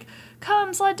kid, like,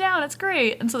 come sled down. It's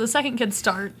great. And so the second kid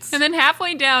starts. And then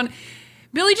halfway down,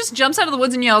 Billy just jumps out of the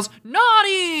woods and yells,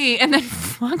 naughty! And then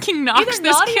fucking knocks either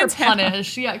this naughty kid's or head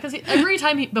punish. Yeah, because every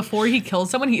time before he kills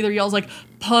someone, he either yells like,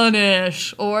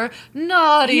 punish or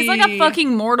naughty. He's like a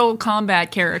fucking Mortal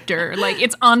Kombat character. Like,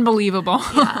 it's unbelievable.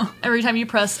 Yeah. Every time you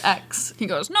press X, he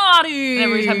goes, naughty! And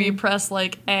every time you press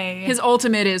like A. His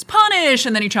ultimate is punish,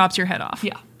 and then he chops your head off.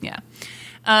 Yeah.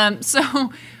 Yeah.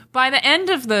 So by the end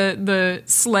of the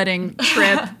sledding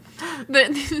trip,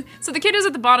 so the kid who's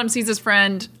at the bottom sees his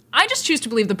friend. I just choose to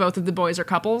believe that both of the boys are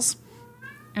couples,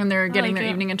 and they're getting their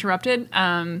evening interrupted.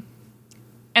 And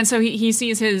so he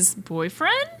sees his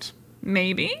boyfriend,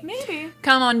 maybe,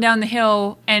 come on down the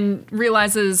hill and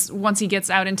realizes once he gets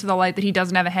out into the light that he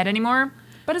doesn't have a head anymore.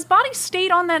 But his body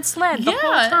stayed on that sled the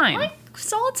whole time. Like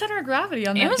solid center of gravity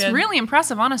on that It was kid. really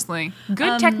impressive, honestly.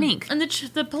 Good technique. And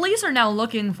the police are now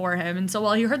looking for him. And so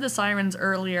while he heard the sirens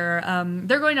earlier,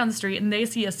 they're going down the street and they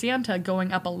see a Santa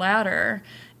going up a ladder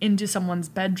into someone's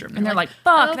bedroom. And they're like,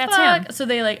 fuck, that's him. So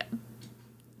they like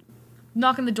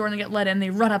knock on the door and they get let in. They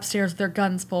run upstairs with their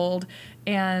guns pulled.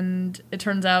 And it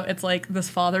turns out it's like this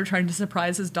father trying to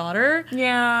surprise his daughter.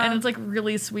 Yeah. And it's like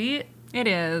really sweet. It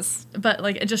is. But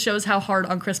like it just shows how hard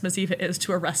on Christmas Eve it is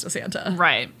to arrest a Santa.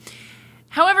 Right.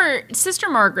 However, Sister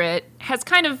Margaret has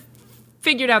kind of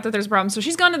figured out that there's a problem, so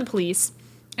she's gone to the police,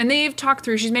 and they've talked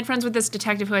through. She's made friends with this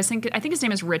detective who I think his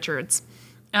name is Richards.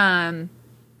 And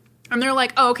they're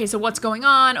like, oh, okay, so what's going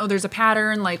on? Oh, there's a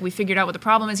pattern. Like, we figured out what the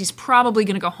problem is. He's probably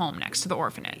going to go home next to the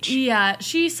orphanage. Yeah,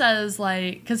 she says,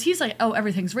 like, because he's like, oh,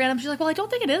 everything's random. She's like, well, I don't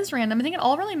think it is random. I think it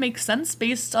all really makes sense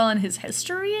based on his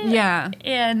history. Yeah.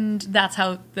 And that's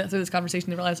how, through this conversation,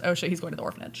 they realize, oh, shit, he's going to the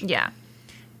orphanage. Yeah.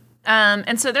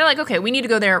 And so they're like, okay, we need to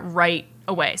go there right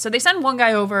away. So they send one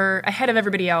guy over ahead of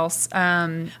everybody else.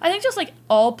 I think just like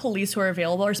all police who are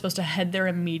available are supposed to head there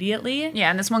immediately.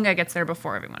 Yeah, and this one guy gets there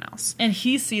before everyone else. And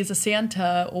he sees a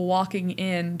Santa walking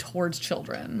in towards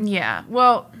children. Yeah,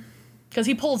 well, because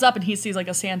he pulls up and he sees like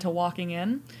a Santa walking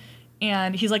in.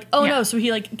 And he's like, oh no. So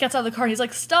he like gets out of the car and he's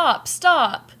like, stop.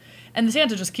 And the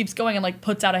Santa just keeps going and, like,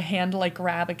 puts out a hand to, like,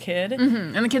 grab a kid.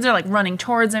 Mm-hmm. And the kids are, like, running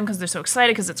towards him because they're so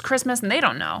excited because it's Christmas and they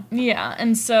don't know. Yeah,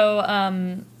 and so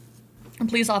a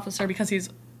police officer, because he's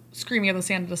screaming at the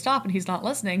Santa to stop and he's not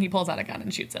listening, he pulls out a gun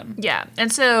and shoots him. Yeah,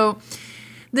 and so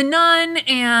the nun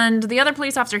and the other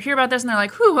police officer hear about this and they're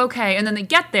like, whew, okay. And then they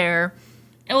get there.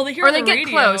 Well, they hear or they get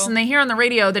close and they hear on the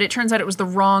radio that it turns out it was the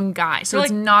wrong guy. So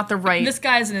it's not the right... This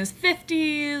guy's in his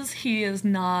 50s. He is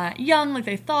not young like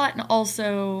they thought. And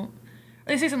also...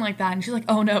 They say something like that, and she's like,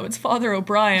 oh no, it's Father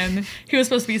O'Brien. He was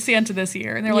supposed to be Santa this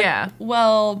year. And they're like,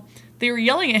 well, they were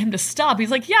yelling at him to stop.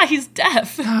 He's like, yeah, he's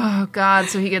deaf. Oh, God,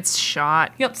 so he gets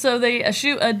shot. Yep, so they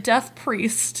shoot a deaf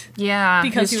priest. Yeah,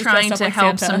 because he was trying to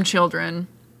help some children.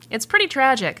 It's pretty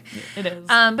tragic. It is.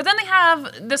 But then they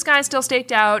have this guy still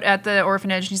staked out at the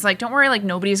orphanage, and he's like, don't worry, like,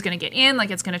 nobody's going to get in. Like,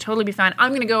 it's going to totally be fine. I'm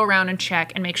going to go around and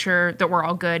check and make sure that we're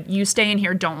all good. You stay in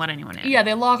here. Don't let anyone in. Yeah,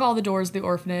 they lock all the doors of the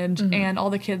orphanage, and all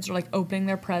the kids are, like, opening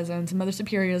their presents. And Mother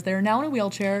Superior's there, now in a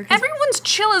wheelchair. Everyone's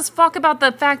chill as fuck about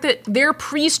the fact that their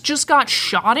priest just got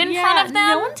shot in front of them.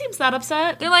 No one seems that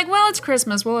upset. They're like, well, it's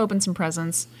Christmas. We'll open some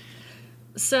presents.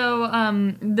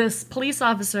 So, this police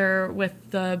officer with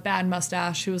the bad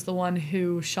mustache, who was the one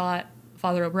who shot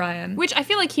Father O'Brien. Which I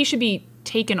feel like he should be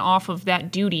taken off of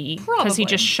that duty because he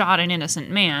just shot an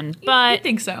innocent man. But I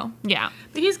think so. Yeah.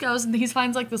 But he goes and he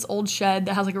finds like this old shed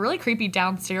that has like a really creepy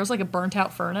downstairs, like a burnt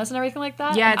out furnace and everything like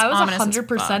that. Yeah, it's I was ominous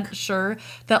 100% sure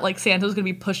that like Santa was going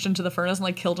to be pushed into the furnace and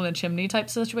like killed in a chimney type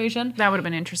situation. That would have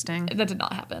been interesting. That did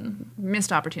not happen.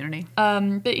 Missed opportunity.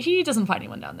 But he doesn't find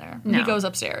anyone down there. No. He goes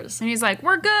upstairs. And he's like,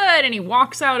 we're good. And he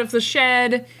walks out of the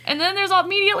shed. And then there's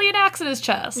immediately an axe in his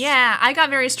chest. Yeah, I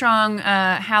got very strong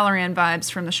Halloran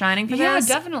vibes from The Shining for this. Yeah,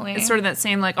 definitely. It's sort of that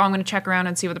same, like, oh, I'm going to check around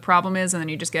and see what the problem is, and then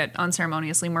you just get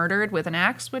unceremoniously murdered with an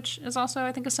axe, which is also,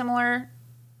 I think, a similar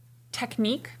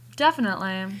technique.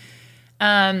 Definitely.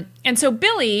 And so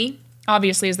Billy,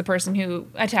 obviously, is the person who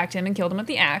attacked him and killed him with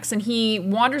the axe, and he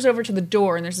wanders over to the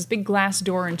door, and there's this big glass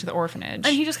door into the orphanage.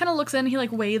 And he just kind of looks in, he,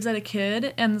 like, waves at a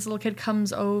kid, and this little kid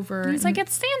comes over. And he's like,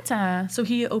 it's Santa. So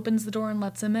he opens the door and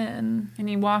lets him in. And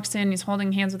he walks in, he's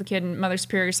holding hands with the kid, and Mother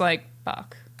Superior's like,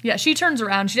 fuck. Yeah, she turns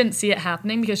around. She didn't see it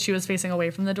happening because she was facing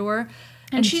away from the door.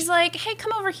 And she's like, hey,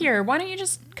 come over here. Why don't you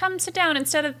just come sit down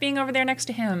instead of being over there next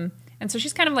to him? And so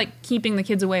she's kind of like keeping the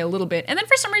kids away a little bit. And then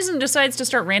for some reason decides to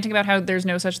start ranting about how there's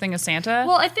no such thing as Santa.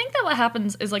 Well, I think that what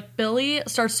happens is like Billy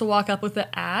starts to walk up with the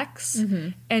axe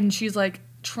and she's like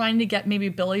trying to get maybe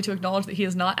Billy to acknowledge that he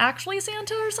is not actually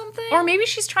Santa or something. Or maybe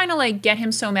she's trying to like get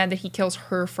him so mad that he kills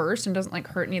her first and doesn't like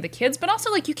hurt any of the kids. But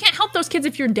also like you can't help those kids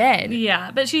if you're dead.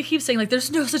 Yeah, but she keeps saying like there's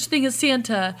no such thing as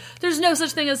Santa. There's no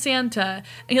such thing as Santa.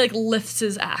 And he like lifts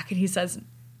his axe and he says,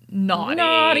 naughty.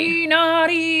 Naughty,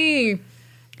 naughty.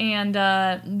 And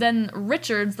then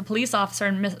Richards, the police officer,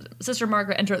 and Sister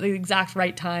Margaret enter at the exact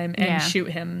right time and shoot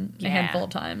him a handful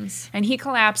of times. And he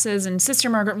collapses, and Sister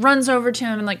Margaret runs over to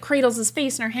him and like cradles his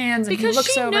face in her hands. And because he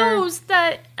looks over. Because she knows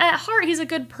that at heart he's a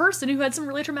good person who had some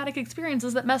really traumatic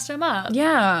experiences that messed him up.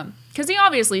 Yeah, because he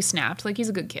obviously snapped. Like he's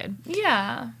a good kid.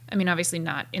 Yeah, I mean, obviously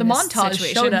not in the this montage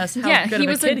situation. showed us how good he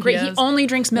of was a kid great. He He only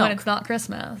drinks milk when it's not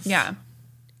Christmas. Yeah.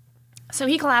 So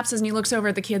he collapses and he looks over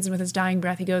at the kids, and with his dying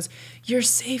breath, he goes, "You're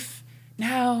safe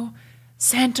now.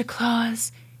 Santa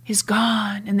Claus is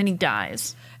gone." And then he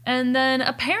dies. And then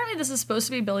apparently this is supposed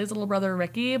to be Billy's little brother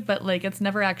Ricky, but like it's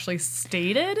never actually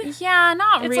stated. Yeah,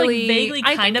 not it's really. Like vaguely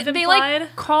kind of implied. They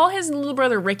like call his little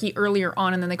brother Ricky earlier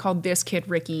on, and then they call this kid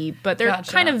Ricky, but they're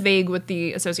kind of vague with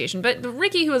the association. But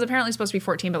Ricky, who is apparently supposed to be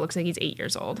 14 but looks like he's 8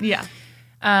 years old, yeah,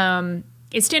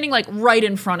 is standing like right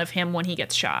in front of him when he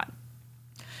gets shot.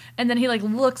 And then he like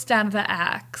looks down at the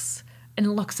axe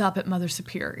and looks up at Mother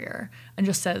Superior and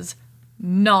just says,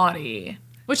 "Naughty."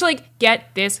 Which, like,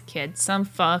 get this kid some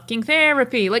fucking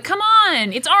therapy. Like, come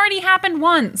on. It's already happened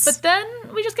once. But then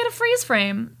we just get a freeze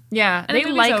frame. Yeah, and they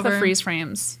like the freeze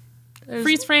frames.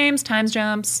 Freeze frames, times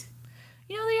jumps.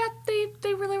 You know,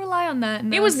 they really rely on that.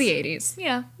 It was the 80s.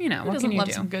 Yeah. You know, what can you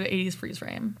do? Some good 80s freeze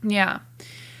frame. Yeah.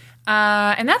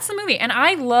 And that's the movie. And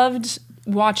I loved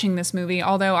watching this movie,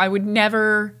 although I would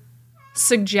never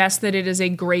suggest that it is a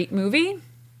great movie,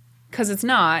 because it's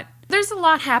not. There's a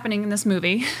lot happening in this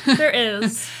movie. There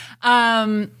is.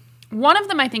 One of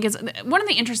them, I think, is one of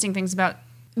the interesting things about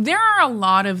there are a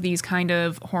lot of these kind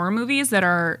of horror movies that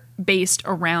are based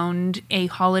around a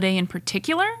holiday in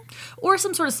particular. Or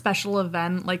some sort of special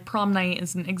event. Like Prom Night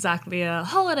isn't exactly a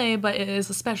holiday, but it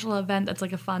is a special event that's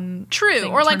like a fun True.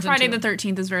 Or like Friday the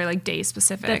 13th is very like day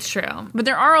specific. That's true. But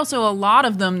there are also a lot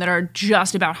of them that are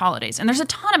just about holidays. And there's a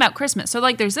ton about Christmas. So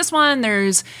like there's this one,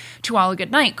 there's To All a Good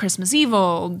Night, Christmas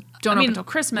Evil, Don't Open Till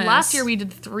Christmas. Last year we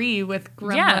did 3 with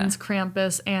Gremlins,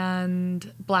 Krampus,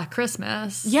 and Black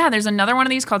Christmas. Yeah, there's another one of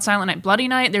these called Silent Night, Bloody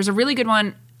Night. There's a really good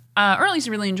one, or at least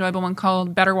a really enjoyable one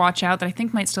called Better Watch Out that I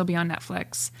think might still be on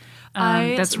Netflix.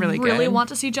 That's really good. I really want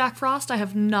to see Jack Frost. I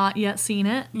have not yet seen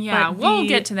it. Yeah, we'll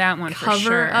get to that one for sure. The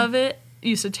cover of it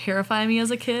used to terrify me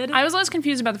as a kid. I was always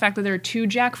confused about the fact that there are 2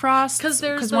 Jack Frosts.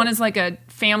 Because one is like a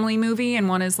family movie and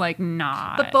one is like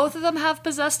not. But both of them have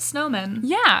possessed snowmen.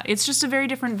 Yeah, it's just a very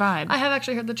different vibe. I have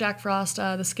actually heard that Jack Frost,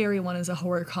 the scary one, is a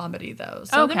horror comedy though.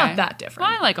 So they're not that different.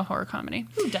 Well, I like a horror comedy.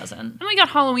 Who doesn't? And we got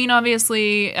Halloween,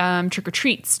 obviously, Trick or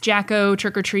Treats, Jacko,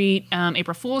 Trick or Treat,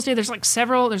 April Fool's Day. There's like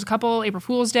several. There's a couple. April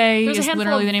Fool's Day is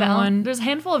literally the name of one. There's a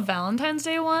handful of Valentine's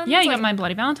Day ones. Yeah, you got My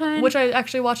Bloody Valentine. Which I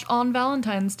actually watched on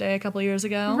Valentine's Day a couple of years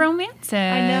ago. Romantic.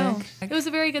 I know. It was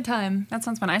a very good time. That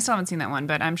sounds fun. I still haven't seen that one,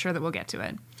 but I'm sure that we'll get to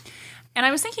it. And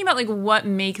I was thinking about like what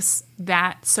makes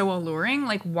that so alluring.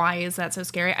 Like, why is that so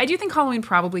scary? I do think Halloween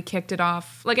probably kicked it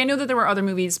off. Like, I know that there were other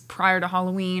movies prior to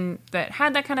Halloween that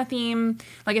had that kind of theme.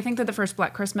 Like, I think that the first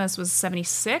Black Christmas was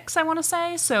 76, I want to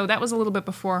say. So that was a little bit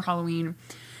before Halloween.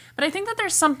 But I think that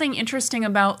there's something interesting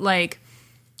about, like,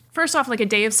 first off, like a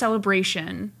day of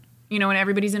celebration, you know, when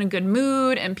everybody's in a good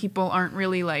mood and people aren't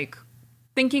really like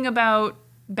thinking about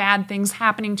bad things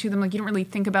happening to them. Like, you don't really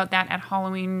think about that at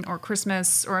Halloween or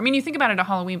Christmas. Or, I mean, you think about it at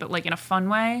Halloween, but, like, in a fun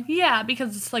way. Yeah,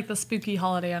 because it's, like, the spooky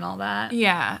holiday and all that.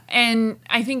 Yeah. And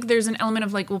I think there's an element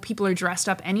of, like, well, people are dressed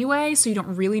up anyway, so you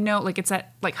don't really know. Like, it's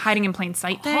that, like, hiding in plain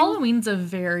sight thing. Halloween's a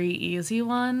very easy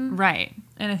one. Right.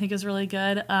 And I think is really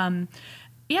good.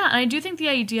 Yeah, and I do think the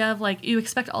idea of, like, you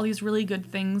expect all these really good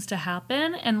things to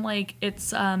happen, and, like,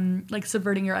 it's, like,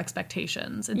 subverting your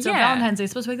expectations. And so Valentine's Day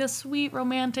is supposed to be, like, this sweet,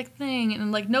 romantic thing,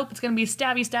 and, like, nope, it's going to be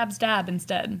stabby, stab, stab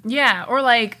instead. Yeah, or,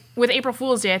 like, with April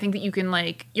Fool's Day, I think that you can,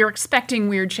 like, you're expecting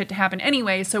weird shit to happen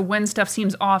anyway, so when stuff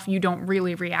seems off, you don't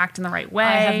really react in the right way.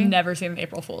 I have never seen an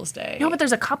April Fool's Day. No, but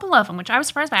there's a couple of them, which I was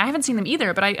surprised by. I haven't seen them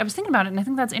either, but I was thinking about it, and I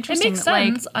think that's interesting. It makes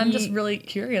sense. Like, I'm just really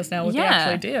curious now what they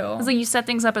actually do. It's like you set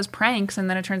things up as pranks, and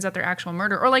then it turns out they're actual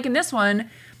murder. Or like in this one,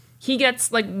 he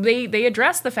gets, like, they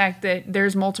address the fact that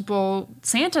there's multiple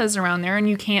Santas around there and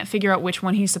you can't figure out which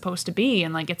one he's supposed to be,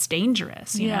 and, like, it's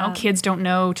dangerous, you know? Kids don't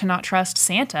know to not trust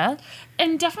Santa.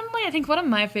 And definitely, I think one of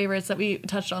my favorites that we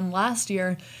touched on last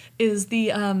year is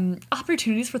the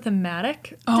opportunities for thematic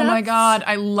deaths. Oh my god,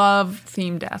 I love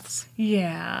theme deaths.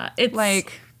 Yeah. It's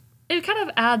like... It kind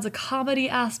of adds a comedy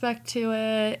aspect to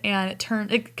it, and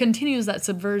it continues that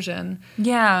subversion.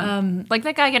 Yeah. Like,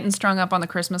 that guy getting strung up on the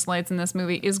Christmas lights in this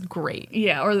movie is great.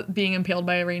 Yeah, or being impaled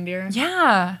by a reindeer.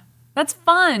 Yeah. That's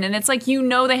fun. And it's like, you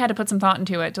know, they had to put some thought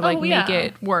into it to, like, make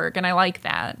it work. And I like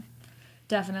that.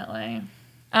 Definitely.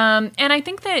 And I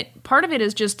think that part of it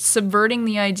is just subverting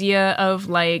the idea of,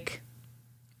 like,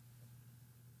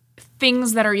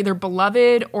 things that are either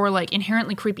beloved or, like,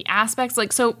 inherently creepy aspects.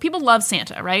 Like, so people love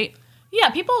Santa, right? Yeah,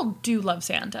 people do love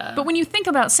Santa. But when you think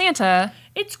about Santa...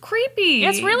 It's creepy.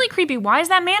 It's really creepy. Why is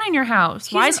that man in your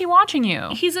house? Why is he watching you?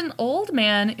 He's an old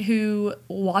man who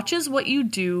watches what you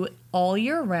do all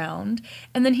year round,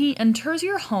 and then he enters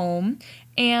your home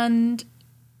and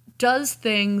does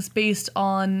things based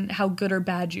on how good or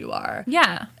bad you are.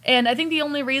 Yeah. And I think the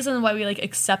only reason why we, like,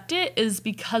 accept it is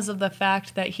because of the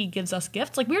fact that he gives us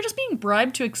gifts. Like, we're just being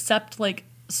bribed to accept, like,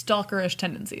 stalkerish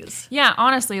tendencies. Yeah,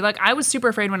 honestly, like, I was super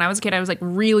afraid when I was a kid. I was, like,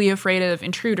 really afraid of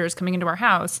intruders coming into our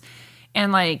house,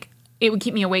 and, like, it would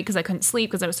keep me awake because I couldn't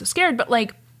sleep because I was so scared. But,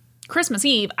 like, Christmas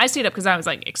Eve, I stayed up because I was,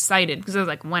 like, excited because I was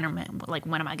like, when am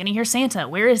I going to hear Santa?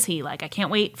 Where is he? Like, I can't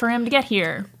wait for him to get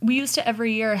here. We used to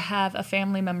every year have a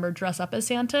family member dress up as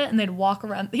Santa, and they'd walk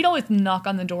around. He'd always knock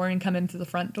on the door and come in through the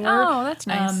front door. Oh, that's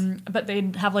nice. But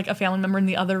they'd have, like, a family member in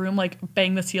the other room, like,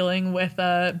 bang the ceiling with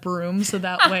a broom, so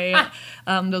that way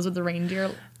those are the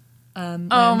reindeer.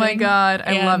 Oh my god,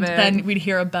 I love it. Then we'd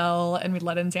hear a bell and we'd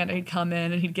let in Santa. He'd come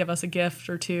in and he'd give us a gift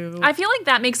or two. I feel like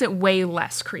that makes it way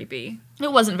less creepy.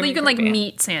 It wasn't very You can creepy. like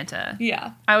meet Santa.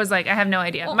 Yeah. I was like, I have no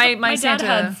idea. Well, my dad Santa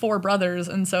had 4 brothers,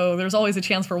 and so there's always a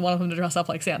chance for one of them to dress up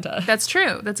like Santa. That's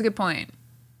true. That's a good point.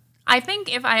 I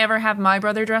think if I ever have my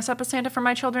brother dress up as Santa for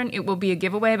my children, it will be a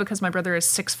giveaway because my brother is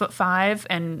 6'5"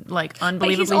 and like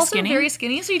unbelievably but he's also skinny. very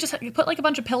skinny, so you put like a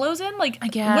bunch of pillows in. Like, I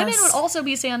guess women would also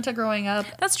be Santa growing up.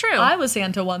 That's true. I was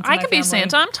Santa once. I could be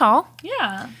Santa. I'm tall.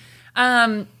 Yeah.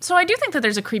 So I do think that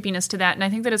there's a creepiness to that, and I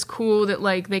think that it's cool that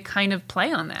like they kind of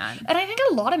play on that. And I think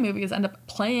a lot of movies end up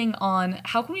playing on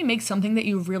how can we make something that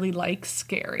you really like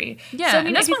scary. Yeah, so, I mean,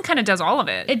 and this one kind of does all of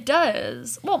it. It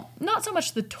does. Well, not so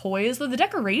much the toys, but the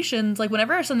decorations. Like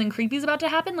whenever something creepy is about to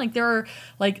happen, like there are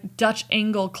like Dutch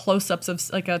angle close-ups of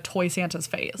like a toy Santa's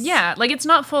face. Yeah, like it's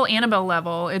not full Annabelle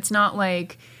level. It's not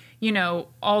like, you know,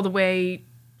 all the way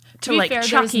to like fair,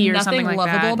 Chucky or something like that.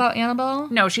 nothing lovable about Annabelle.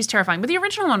 No, she's terrifying. But the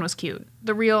original one was cute.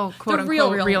 The real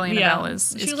quote-unquote real Annabelle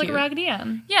is She was cute. like a Raggedy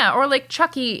Ann. Yeah, or like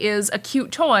Chucky is a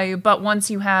cute toy, but once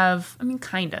you have, I mean,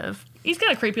 kind of. He's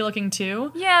kind of creepy looking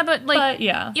too. Yeah, but like, But,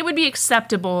 yeah. it would be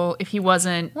acceptable if he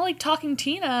wasn't. Well, like Talking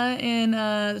Tina in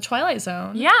the Twilight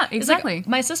Zone. Yeah, It's exactly. like,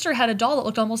 my sister had a doll that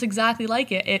looked almost exactly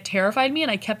like it. It terrified me,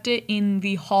 and I kept it in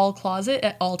the hall closet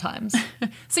at all times.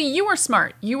 See, you were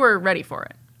smart. You were ready for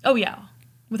it. Oh, yeah.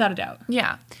 Without a doubt.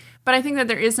 Yeah. But I think that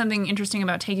there is something interesting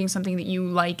about taking something that you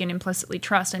like and implicitly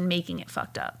trust and making it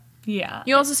fucked up. Yeah.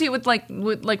 You also see it with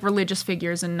religious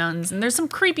figures and nuns, and there's some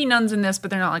creepy nuns in this,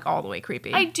 but they're not like all the way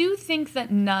creepy. I do think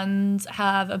that nuns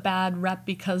have a bad rep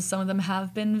because some of them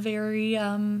have been very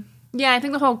Yeah, I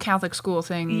think the whole Catholic school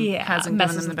thing hasn't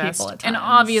given them the best. And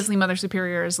obviously Mother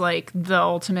Superior is like the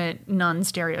ultimate nun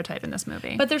stereotype in this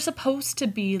movie. But they're supposed to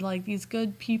be like these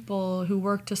good people who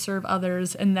work to serve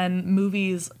others, and then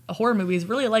horror movies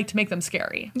really like to make them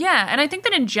scary. Yeah, and I think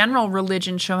that in general,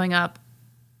 religion showing up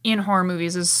in horror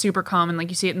movies is super common. Like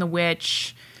you see it in The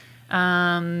Witch,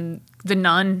 The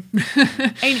Nun.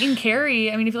 And in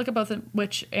Carrie, I mean, if you look at both The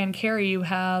Witch and Carrie, you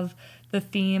have the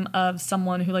theme of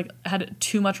someone who like had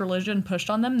too much religion pushed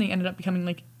on them. They ended up becoming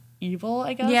like evil,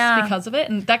 I guess, because of it.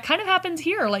 And that kind of happens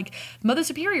here. Like Mother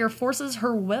Superior forces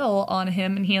her will on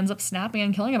him, and he ends up snapping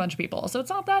and killing a bunch of people. So it's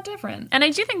not that different. And I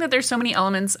do think that there's so many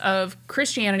elements of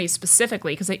Christianity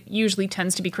specifically, because it usually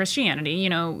tends to be Christianity, you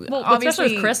know. Well, obviously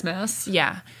especially with Christmas.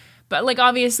 Yeah. But like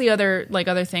obviously other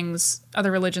things,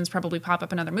 other religions probably pop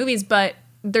up in other movies, but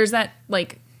there's that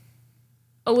like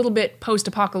a little bit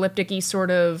post-apocalyptic-y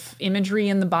sort of imagery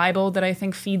in the Bible that I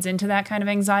think feeds into that kind of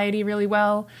anxiety really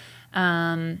well.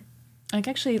 Like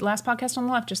actually, last podcast on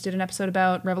the left just did an episode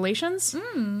about Revelations.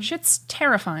 Shit's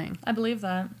terrifying. I believe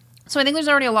that. So I think there's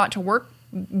already a lot to work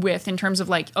with in terms of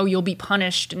like, oh, you'll be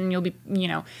punished and you'll be, you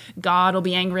know, God will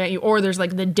be angry at you, or there's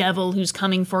like the devil who's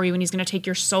coming for you and he's going to take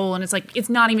your soul, and it's like, it's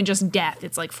not even just death,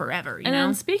 it's like forever, you know?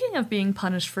 And speaking of being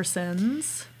punished for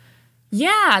sins,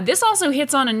 Yeah, this also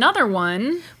hits on another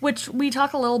one. Which we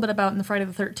talk a little bit about in the Friday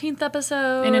the 13th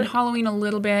episode. And in Halloween a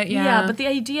little bit, yeah. Yeah, but the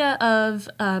idea of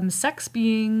sex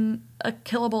being a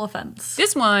killable offense.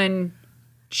 This one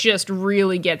just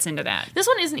really gets into that. This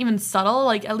one isn't even subtle.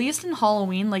 Like, at least in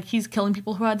Halloween, like, he's killing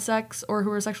people who had sex or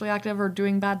who are sexually active or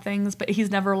doing bad things, but he's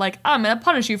never like, I'm gonna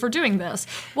punish you for doing this.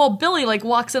 Well, Billy, like,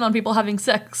 walks in on people having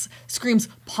sex, screams,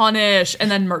 punish, and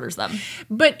then murders them.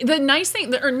 But the nice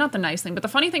thing, or not the nice thing, but the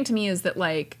funny thing to me is that,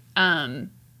 like,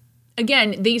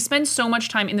 again, they spend so much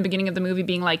time in the beginning of the movie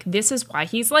being like, this is why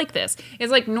he's like this.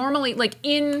 It's like normally, like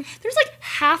there's like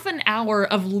half an hour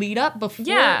of lead up before.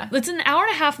 Yeah. It's an hour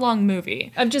and a half long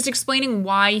movie. Of just explaining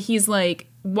why he's like,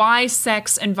 why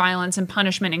sex and violence and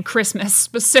punishment and Christmas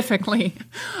specifically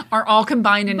are all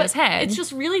combined in his head. It's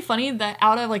just really funny that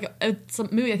out of like a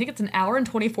movie, I think it's an hour and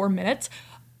 24 minutes,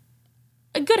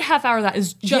 a good half hour of that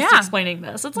is just explaining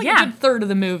this. It's like a good third of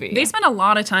the movie. They spend a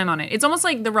lot of time on it. It's almost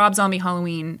like the Rob Zombie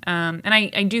Halloween. And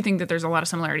I do think that there's a lot of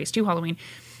similarities to Halloween.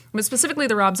 But specifically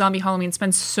the Rob Zombie Halloween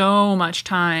spends so much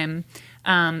time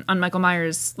on Michael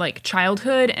Myers' like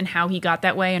childhood and how he got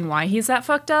that way and why he's that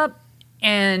fucked up.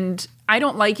 And I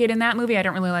don't like it in that movie. I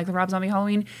don't really like the Rob Zombie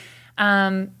Halloween.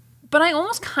 But I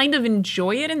almost kind of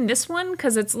enjoy it in this one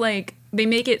because it's like they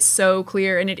make it so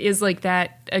clear, and it is like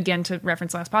that, again, to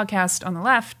reference last podcast on the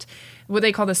left, what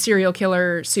they call the serial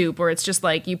killer soup, where it's just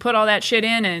like you put all that shit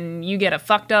in and you get a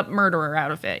fucked up murderer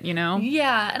out of it, you know?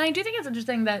 Yeah, and I do think it's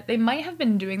interesting that they might have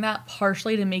been doing that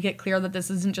partially to make it clear that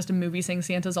this isn't just a movie saying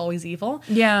Santa's always evil.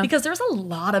 Yeah. Because there's a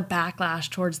lot of backlash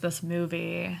towards this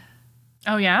movie.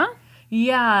 Oh, yeah?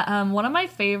 Yeah, one of my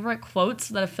favorite quotes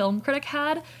that a film critic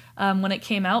had when it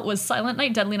came out was, Silent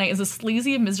Night, Deadly Night is a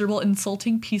sleazy, miserable,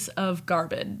 insulting piece of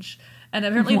garbage. And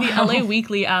apparently the LA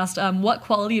Weekly asked, what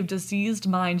quality of diseased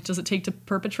mind does it take to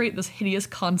perpetrate this hideous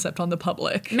concept on the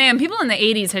public? Man, people in the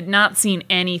 80s had not seen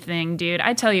anything, dude.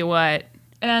 I tell you what.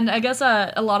 And I guess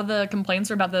a lot of the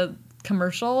complaints are about the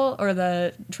commercial or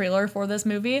the trailer for this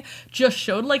movie just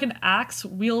showed like an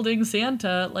axe-wielding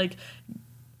Santa, like,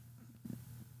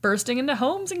 bursting into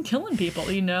homes and killing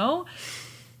people, you know?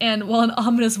 And while an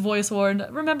ominous voice warned,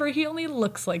 remember, he only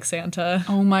looks like Santa.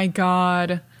 Oh my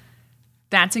God.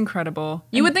 That's incredible.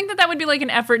 You would think that would be like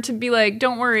an effort to be like,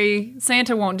 don't worry,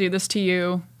 Santa won't do this to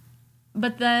you.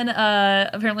 But then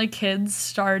apparently kids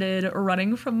started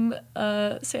running from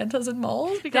Santas in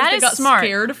malls because they got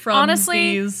scared from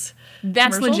these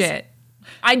That's legit.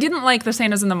 I didn't like the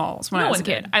Santas in the malls when I was a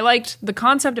kid. I liked the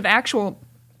concept of actual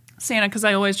Santa because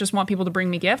I always just want people to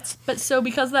bring me gifts. But so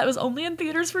because that was only in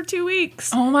theaters for 2 weeks.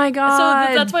 Oh my God.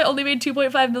 So that's why it only made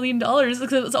 $2.5 million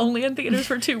because it was only in theaters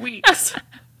for 2 weeks.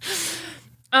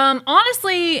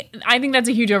 Honestly, I think that's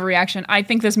a huge overreaction. I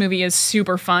think this movie is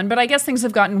super fun, but I guess things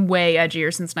have gotten way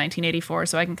edgier since 1984,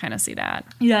 so I can kind of see that.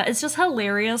 Yeah, it's just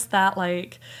hilarious that,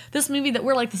 like, this movie that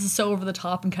we're like, this is so over the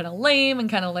top and kind of lame and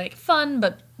kind of, like, fun,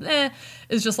 but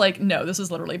is just like, no, this is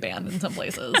literally banned in some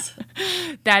places.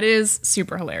 That is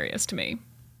super hilarious to me.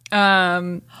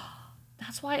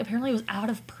 That's why apparently it was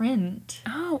out of print.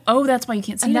 Oh, that's why you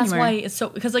can't see it anymore. And that's why it's so,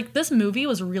 because like this movie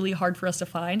was really hard for us to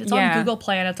find. It's on Google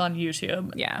Play and it's on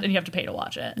YouTube. Yeah. And you have to pay to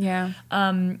watch it. Yeah.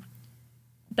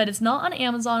 But it's not on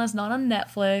Amazon, it's not on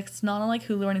Netflix, it's not on like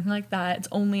Hulu or anything like that. It's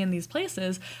only in these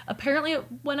places. Apparently it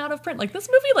went out of print. Like this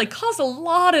movie like caused a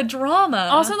lot of drama.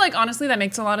 Also, like honestly, that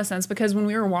makes a lot of sense because when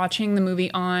we were watching the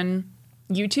movie on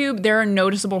YouTube, there are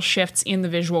noticeable shifts in the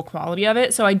visual quality of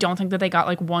it, so I don't think that they got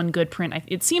like one good print.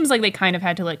 It seems like they kind of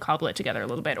had to like cobble it together a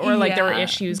little bit, or like there were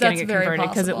issues getting it converted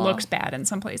because it looks bad in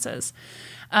some places.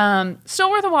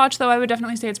 Still worth a watch though. I would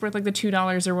definitely say it's worth like the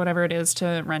 $2 or whatever it is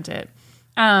to rent it.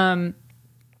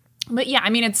 But yeah, I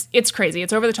mean it's crazy.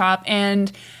 It's over the top,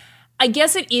 and I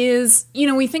guess it is. You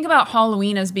know, we think about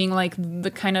Halloween as being like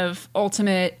the kind of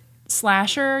ultimate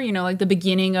slasher. You know, like the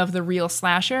beginning of the real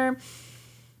slasher.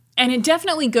 And it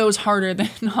definitely goes harder than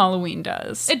Halloween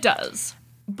does. It does.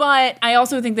 But I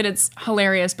also think that it's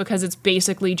hilarious because it's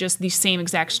basically just the same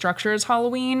exact structure as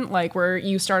Halloween, like where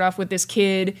you start off with this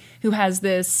kid who has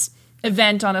this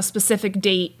event on a specific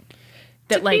date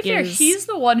that like fair, is... he's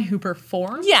the one who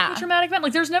performs the traumatic event.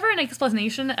 Like there's never an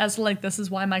explanation as to like this is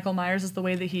why Michael Myers is the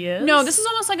way that he is. No, this is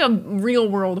almost like a real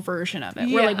world version of it.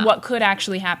 Where like what could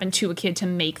actually happen to a kid to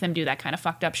make them do that kind of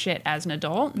fucked up shit as an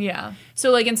adult. Yeah.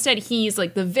 So like instead he's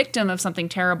like the victim of something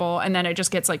terrible, and then it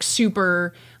just gets like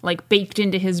super like baked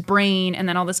into his brain, and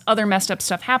then all this other messed up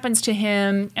stuff happens to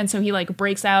him, and so he like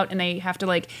breaks out, and they have to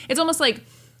like, it's almost like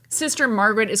Sister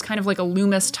Margaret is kind of like a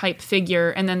Loomis type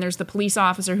figure, and then there's the police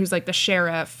officer who's like the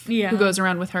sheriff who goes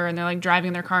around with her, and they're like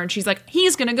driving their car, and she's like,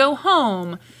 he's gonna go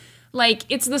home. Like,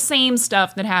 it's the same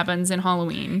stuff that happens in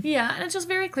Halloween. Yeah, and it's just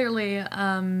very clearly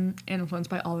influenced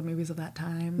by all the movies of that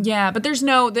time. Yeah, but there's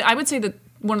no... I would say that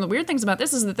one of the weird things about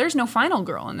this is that there's no final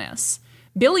girl in this.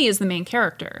 Billy is the main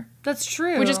character. That's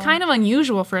true. Which is kind of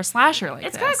unusual for a slasher like this.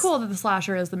 It's kind of cool that the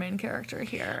slasher is the main character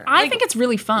here. I think it's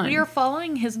really fun. We are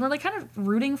following we're like kind of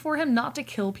rooting for him not to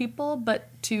kill people, but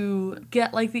to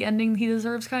get like the ending he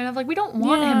deserves kind of. Like we don't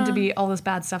want him to be all this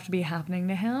bad stuff to be happening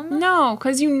to him. No,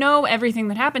 because you know everything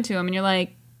that happened to him and you're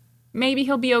like, maybe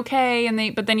he'll be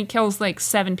okay, but then he kills like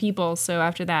 7 people, so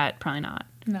after that, probably not.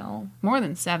 No. More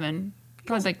than 7.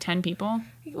 Probably like 10 people.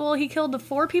 Well, he killed the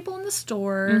 4 people in the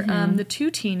store, the 2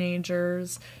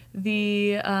 teenagers,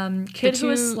 the kid who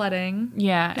was sledding.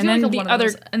 Yeah, and then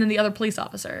the other police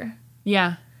officer.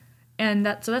 Yeah. And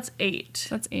that's 8.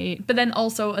 That's 8. But then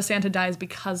also a Santa dies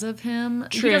because of him.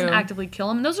 True. He doesn't actively kill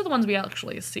him. And those are the ones we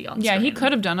actually see on screen. Yeah, he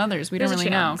could have done others. We don't really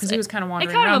know because he was kind of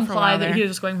wandering around for a while. It kind of implied that he was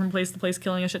just going from place to place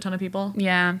killing a shit ton of people.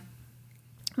 Yeah.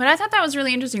 But I thought that was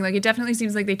really interesting. Like, it definitely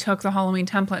seems like they took the Halloween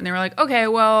template and they were like, okay,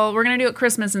 well, we're going to do it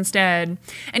Christmas instead.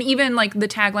 And even, like, the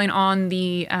tagline on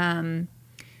the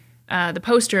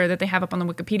poster that they have up on the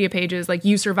Wikipedia page is, like,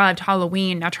 you survived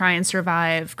Halloween, now try and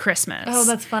survive Christmas. Oh,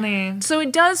 that's funny. So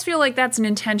it does feel like that's an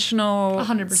intentional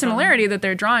 100%. Similarity that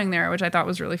they're drawing there, which I thought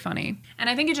was really funny. And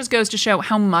I think it just goes to show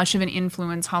how much of an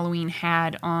influence Halloween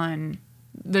had on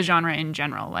the genre in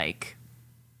general. Like,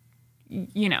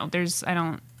 you know,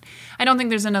 I don't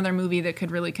think there's another movie that could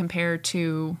really compare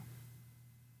to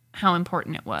how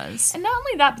important it was. And not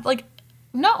only that, like,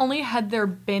 not only had there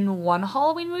been one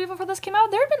Halloween movie before this came out,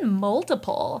 there had been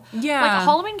multiple. Yeah. Like,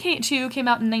 Halloween 2 came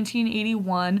out in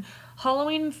 1981.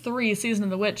 Halloween 3, Season of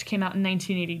the Witch, came out in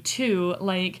 1982.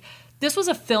 Like, this was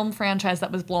a film franchise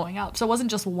that was blowing up. So it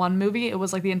wasn't just one movie. It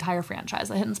was, like, the entire franchise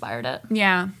that had inspired it.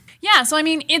 Yeah. Yeah, so, I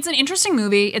mean, it's an interesting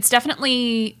movie. It's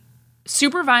definitely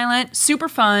super violent, super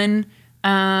fun.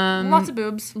 Lots of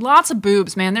boobs. Lots of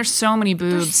boobs, man. There's so many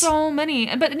boobs. There's so many.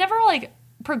 But it never, like,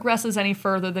 progresses any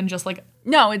further than just, like...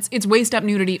 No, it's waist-up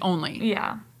nudity only.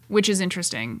 Yeah. Which is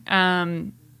interesting.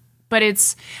 But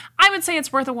I would say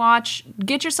it's worth a watch.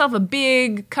 Get yourself a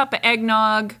big cup of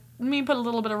eggnog. Maybe put a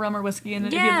little bit of rum or whiskey in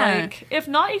it if you'd like. If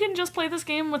not, you can just play this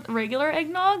game with regular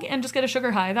eggnog and just get a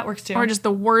sugar high. That works too. Or just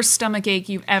the worst stomach ache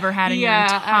you've ever had in your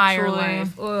entire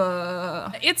life.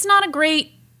 It's not a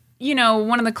great...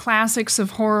 one of the classics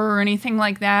of horror or anything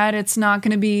like that. It's not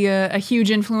going to be a huge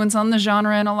influence on the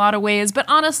genre in a lot of ways. But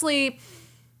honestly,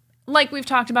 like we've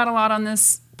talked about a lot on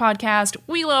this podcast,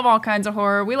 we love all kinds of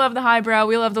horror. We love the highbrow.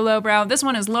 We love the lowbrow. This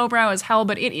one is lowbrow as hell,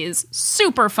 but it is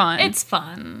super fun. It's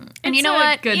fun. And you know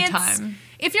what? Good time.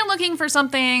 If you're looking for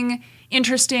something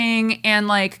interesting and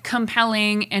like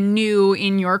compelling and new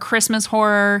in your Christmas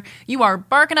horror, you are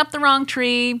barking up the wrong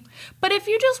tree. But if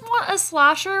you just want a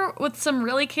slasher with some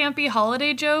really campy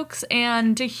holiday jokes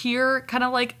and to hear kind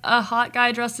of like a hot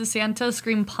guy dressed as Santa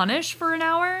scream punish for an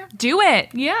hour, do it.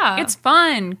 Yeah. It's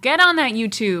fun. Get on that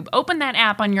YouTube. Open that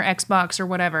app on your Xbox or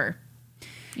whatever.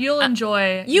 You'll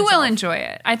enjoy You will enjoy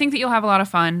it. I think that you'll have a lot of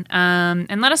fun.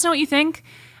 And let us know what you think.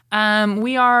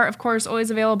 We are, of course,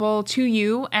 always available to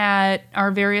you at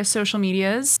our various social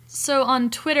medias. So on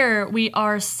Twitter, we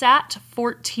are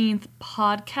Sat14th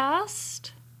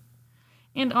Podcast.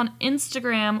 And on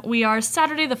Instagram, we are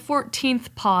Saturday the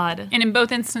 14th Pod. And in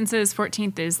both instances,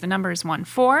 14th is the numbers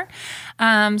 14.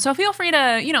 So feel free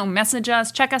to, message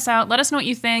us, check us out, let us know what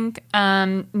you think.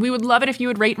 We would love it if you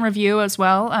would rate and review as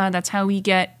well. That's how we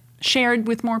get shared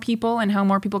with more people and how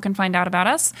more people can find out about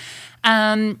us.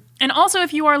 And also,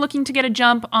 if you are looking to get a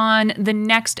jump on the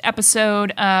next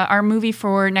episode, our movie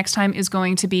for next time is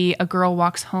going to be A Girl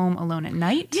Walks Home Alone at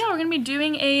Night. Yeah, we're going to be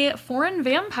doing a foreign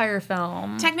vampire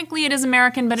film. Technically, it is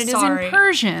American, but it is in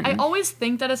Persian. I always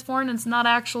think that it's foreign. It's not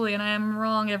actually, and I am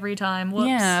wrong every time. Whoops.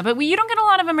 Yeah, but you don't get a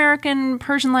lot of American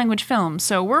Persian language films,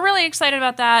 so we're really excited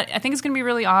about that. I think it's going to be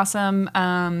really awesome.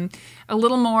 A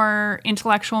little more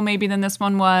intellectual maybe than this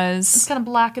one was. It's kind of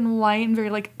black and white and very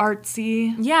like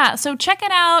artsy. Yeah, so check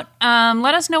it out.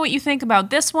 Let us know what you think about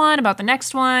this one, about the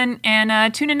next one,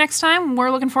 and tune in next time. We're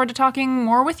looking forward to talking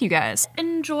more with you guys.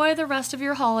 Enjoy the rest of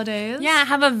your holidays. Yeah,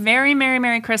 have a very Merry,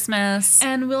 Merry Christmas.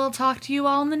 And we'll talk to you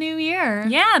all in the new year.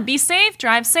 Yeah, be safe,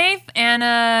 drive safe,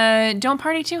 and don't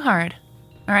party too hard.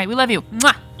 All right, we love you.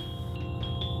 Mwah!